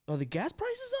 are the gas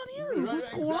prices on here? Right, What's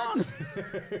going on?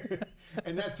 exactly.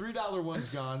 And that $3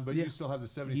 one's gone, but Yeah. you still have the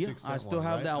 76 cent I still one,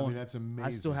 have right? that I one. mean, that's amazing. I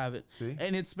still have it. See?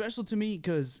 And it's special to me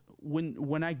because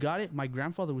when I got it, my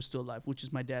grandfather was still alive, which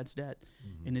is my dad's dad.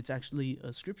 Mm-hmm. And it's actually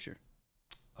a scripture.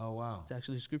 Oh, wow. It's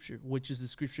actually a scripture, which is the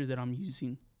scripture that I'm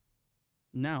using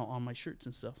now on my shirts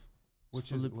and stuff. It's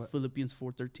Which is what? Philippians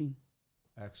 4:13.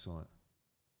 Excellent.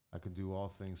 I can do all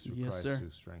things through Yes, Christ sir.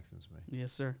 who strengthens me.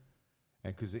 Yes, sir.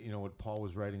 And because, what Paul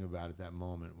was writing about at that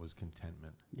moment was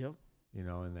contentment, Yep.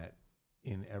 and that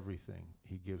in everything,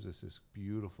 he gives us this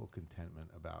beautiful contentment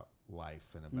about life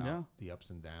and about Yeah. the ups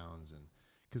and downs. And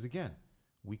because, again,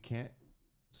 we can't,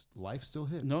 life still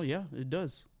hits. No, yeah, it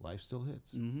does. Life still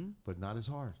hits, Mm-hmm. but not as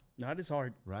hard, Not as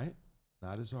hard. right?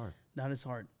 Not as hard. Not as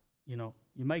hard. You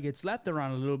might get slapped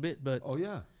around a little bit, but Oh,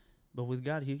 yeah. with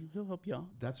God, He'll help you out.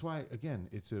 That's why, again,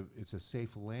 it's a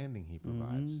safe landing he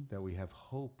provides, that we have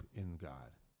hope in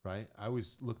God, right? I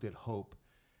always looked at hope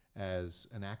as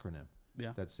an acronym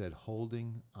Yeah. that said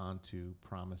holding onto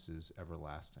promises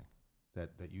everlasting,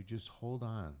 that you just hold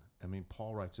on. I mean,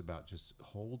 Paul writes about just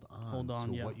hold on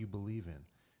to yeah. what you believe in.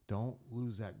 Don't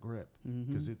lose that grip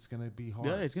because it's going to be hard.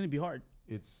 Yeah, it's gonna be hard.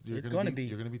 You're it's gonna gonna be.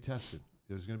 You're going to be tested.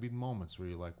 There's going to be moments where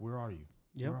you're like, where are you?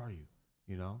 Yep. Where are you?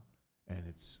 And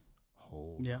it's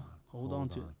hold on. Hold on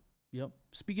to it. Yep.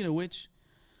 Speaking of which,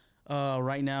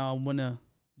 right now I want to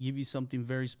give you something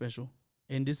very special,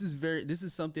 and this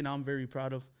is something I'm very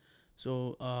proud of.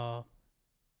 So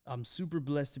I'm super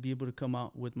blessed to be able to come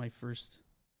out with my first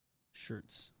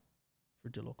shirts for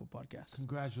the local podcast.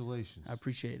 Congratulations. I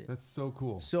appreciate it. That's so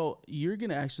cool. So you're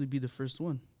gonna actually be the first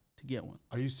one to get one.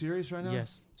 Are you serious right now?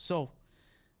 Yes. So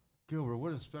Gilbert,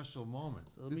 what a special moment.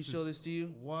 let me show this to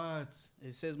you. What?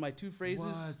 It says my two phrases.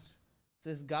 What? It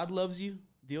says God loves you,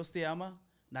 Dios te ama,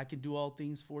 and I can do all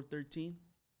things 4:13.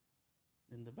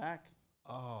 In the back.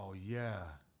 Oh, yeah.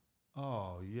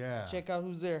 Oh, yeah. Check out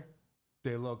who's there.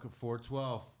 They look at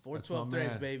 412. 412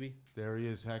 threads, baby. There he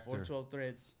is, Hector. 412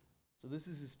 threads. So this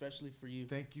is especially for you.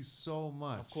 Thank you so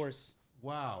much. Of course.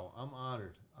 Wow, I'm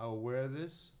honored. I will wear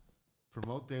this.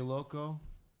 Promote De Loco.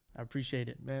 I appreciate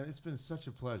it. Man, it's been such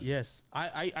a pleasure. Yes.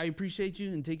 I appreciate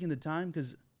you and taking the time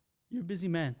because you're a busy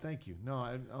man. Thank you. No,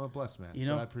 I'm a blessed man. You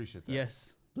know? But I appreciate that.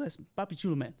 Yes. Bless Papi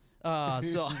Chulo, man.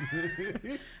 So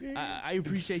I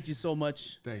appreciate you so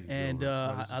much. Thank you. And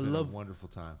Gilbert. This has I been love a wonderful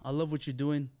time. I love what you're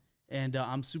doing. And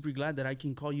I'm super glad that I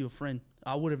can call you a friend.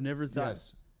 I would have never thought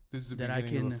Yes. This is the that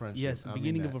beginning I can. of a friendship. Yes, I mean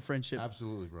beginning of that. a friendship.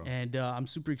 Absolutely, bro. And I'm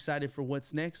super excited for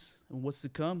what's next and what's to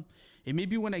come. And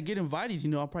maybe when I get invited,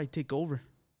 I'll probably take over.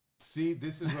 See,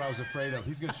 this is what I was afraid of.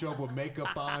 He's going to show up with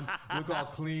makeup on, look all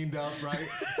cleaned up, right?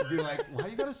 Be like, why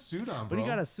you got a suit on, bro? What do you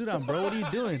got a suit on, bro? What are you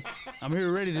doing? I'm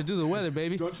here ready to do the weather,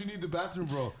 baby. Don't you need the bathroom,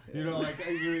 bro? You're going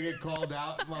to get called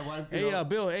out. My wife, Hey,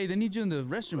 Bill, hey, they need you in the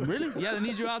restroom. Really? Yeah, they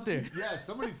need you out there. Yeah,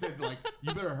 somebody said,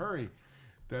 you better hurry.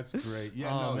 That's great.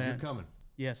 Yeah, Oh, man. you're coming.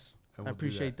 Yes, And I we'll do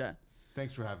appreciate that.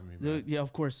 Thanks for having me, man. Yeah,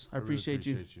 of course. I really appreciate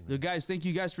you. appreciate you, man. The guys, thank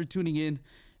you guys for tuning in.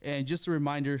 And just a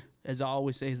reminder, as I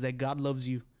always say, is that God loves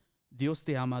you. Dios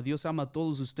te ama. Dios ama a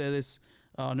todos ustedes.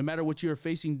 No matter what you're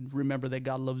facing, remember that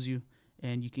God loves you.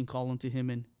 And you can call on to him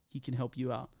and he can help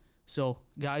you out. So,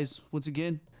 guys, once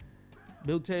again,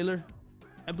 Bill Taylor,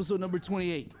 episode number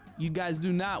 28. You guys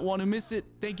do not want to miss it.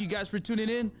 Thank you guys for tuning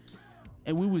in.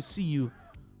 And we will see you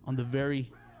on the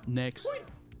very next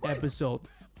episode.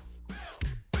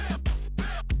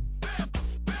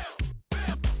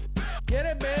 Get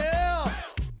it, Bill!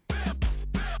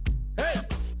 Hey!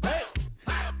 Hey!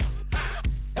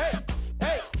 Hey!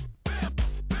 Hey!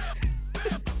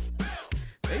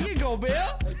 There you go, Bill!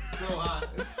 It's so hot.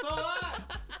 It's so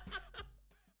hot.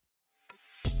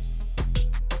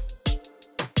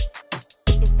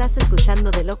 Estás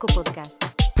escuchando De Loco Podcast.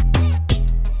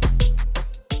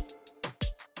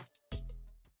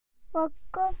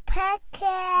 Local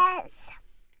Podcast.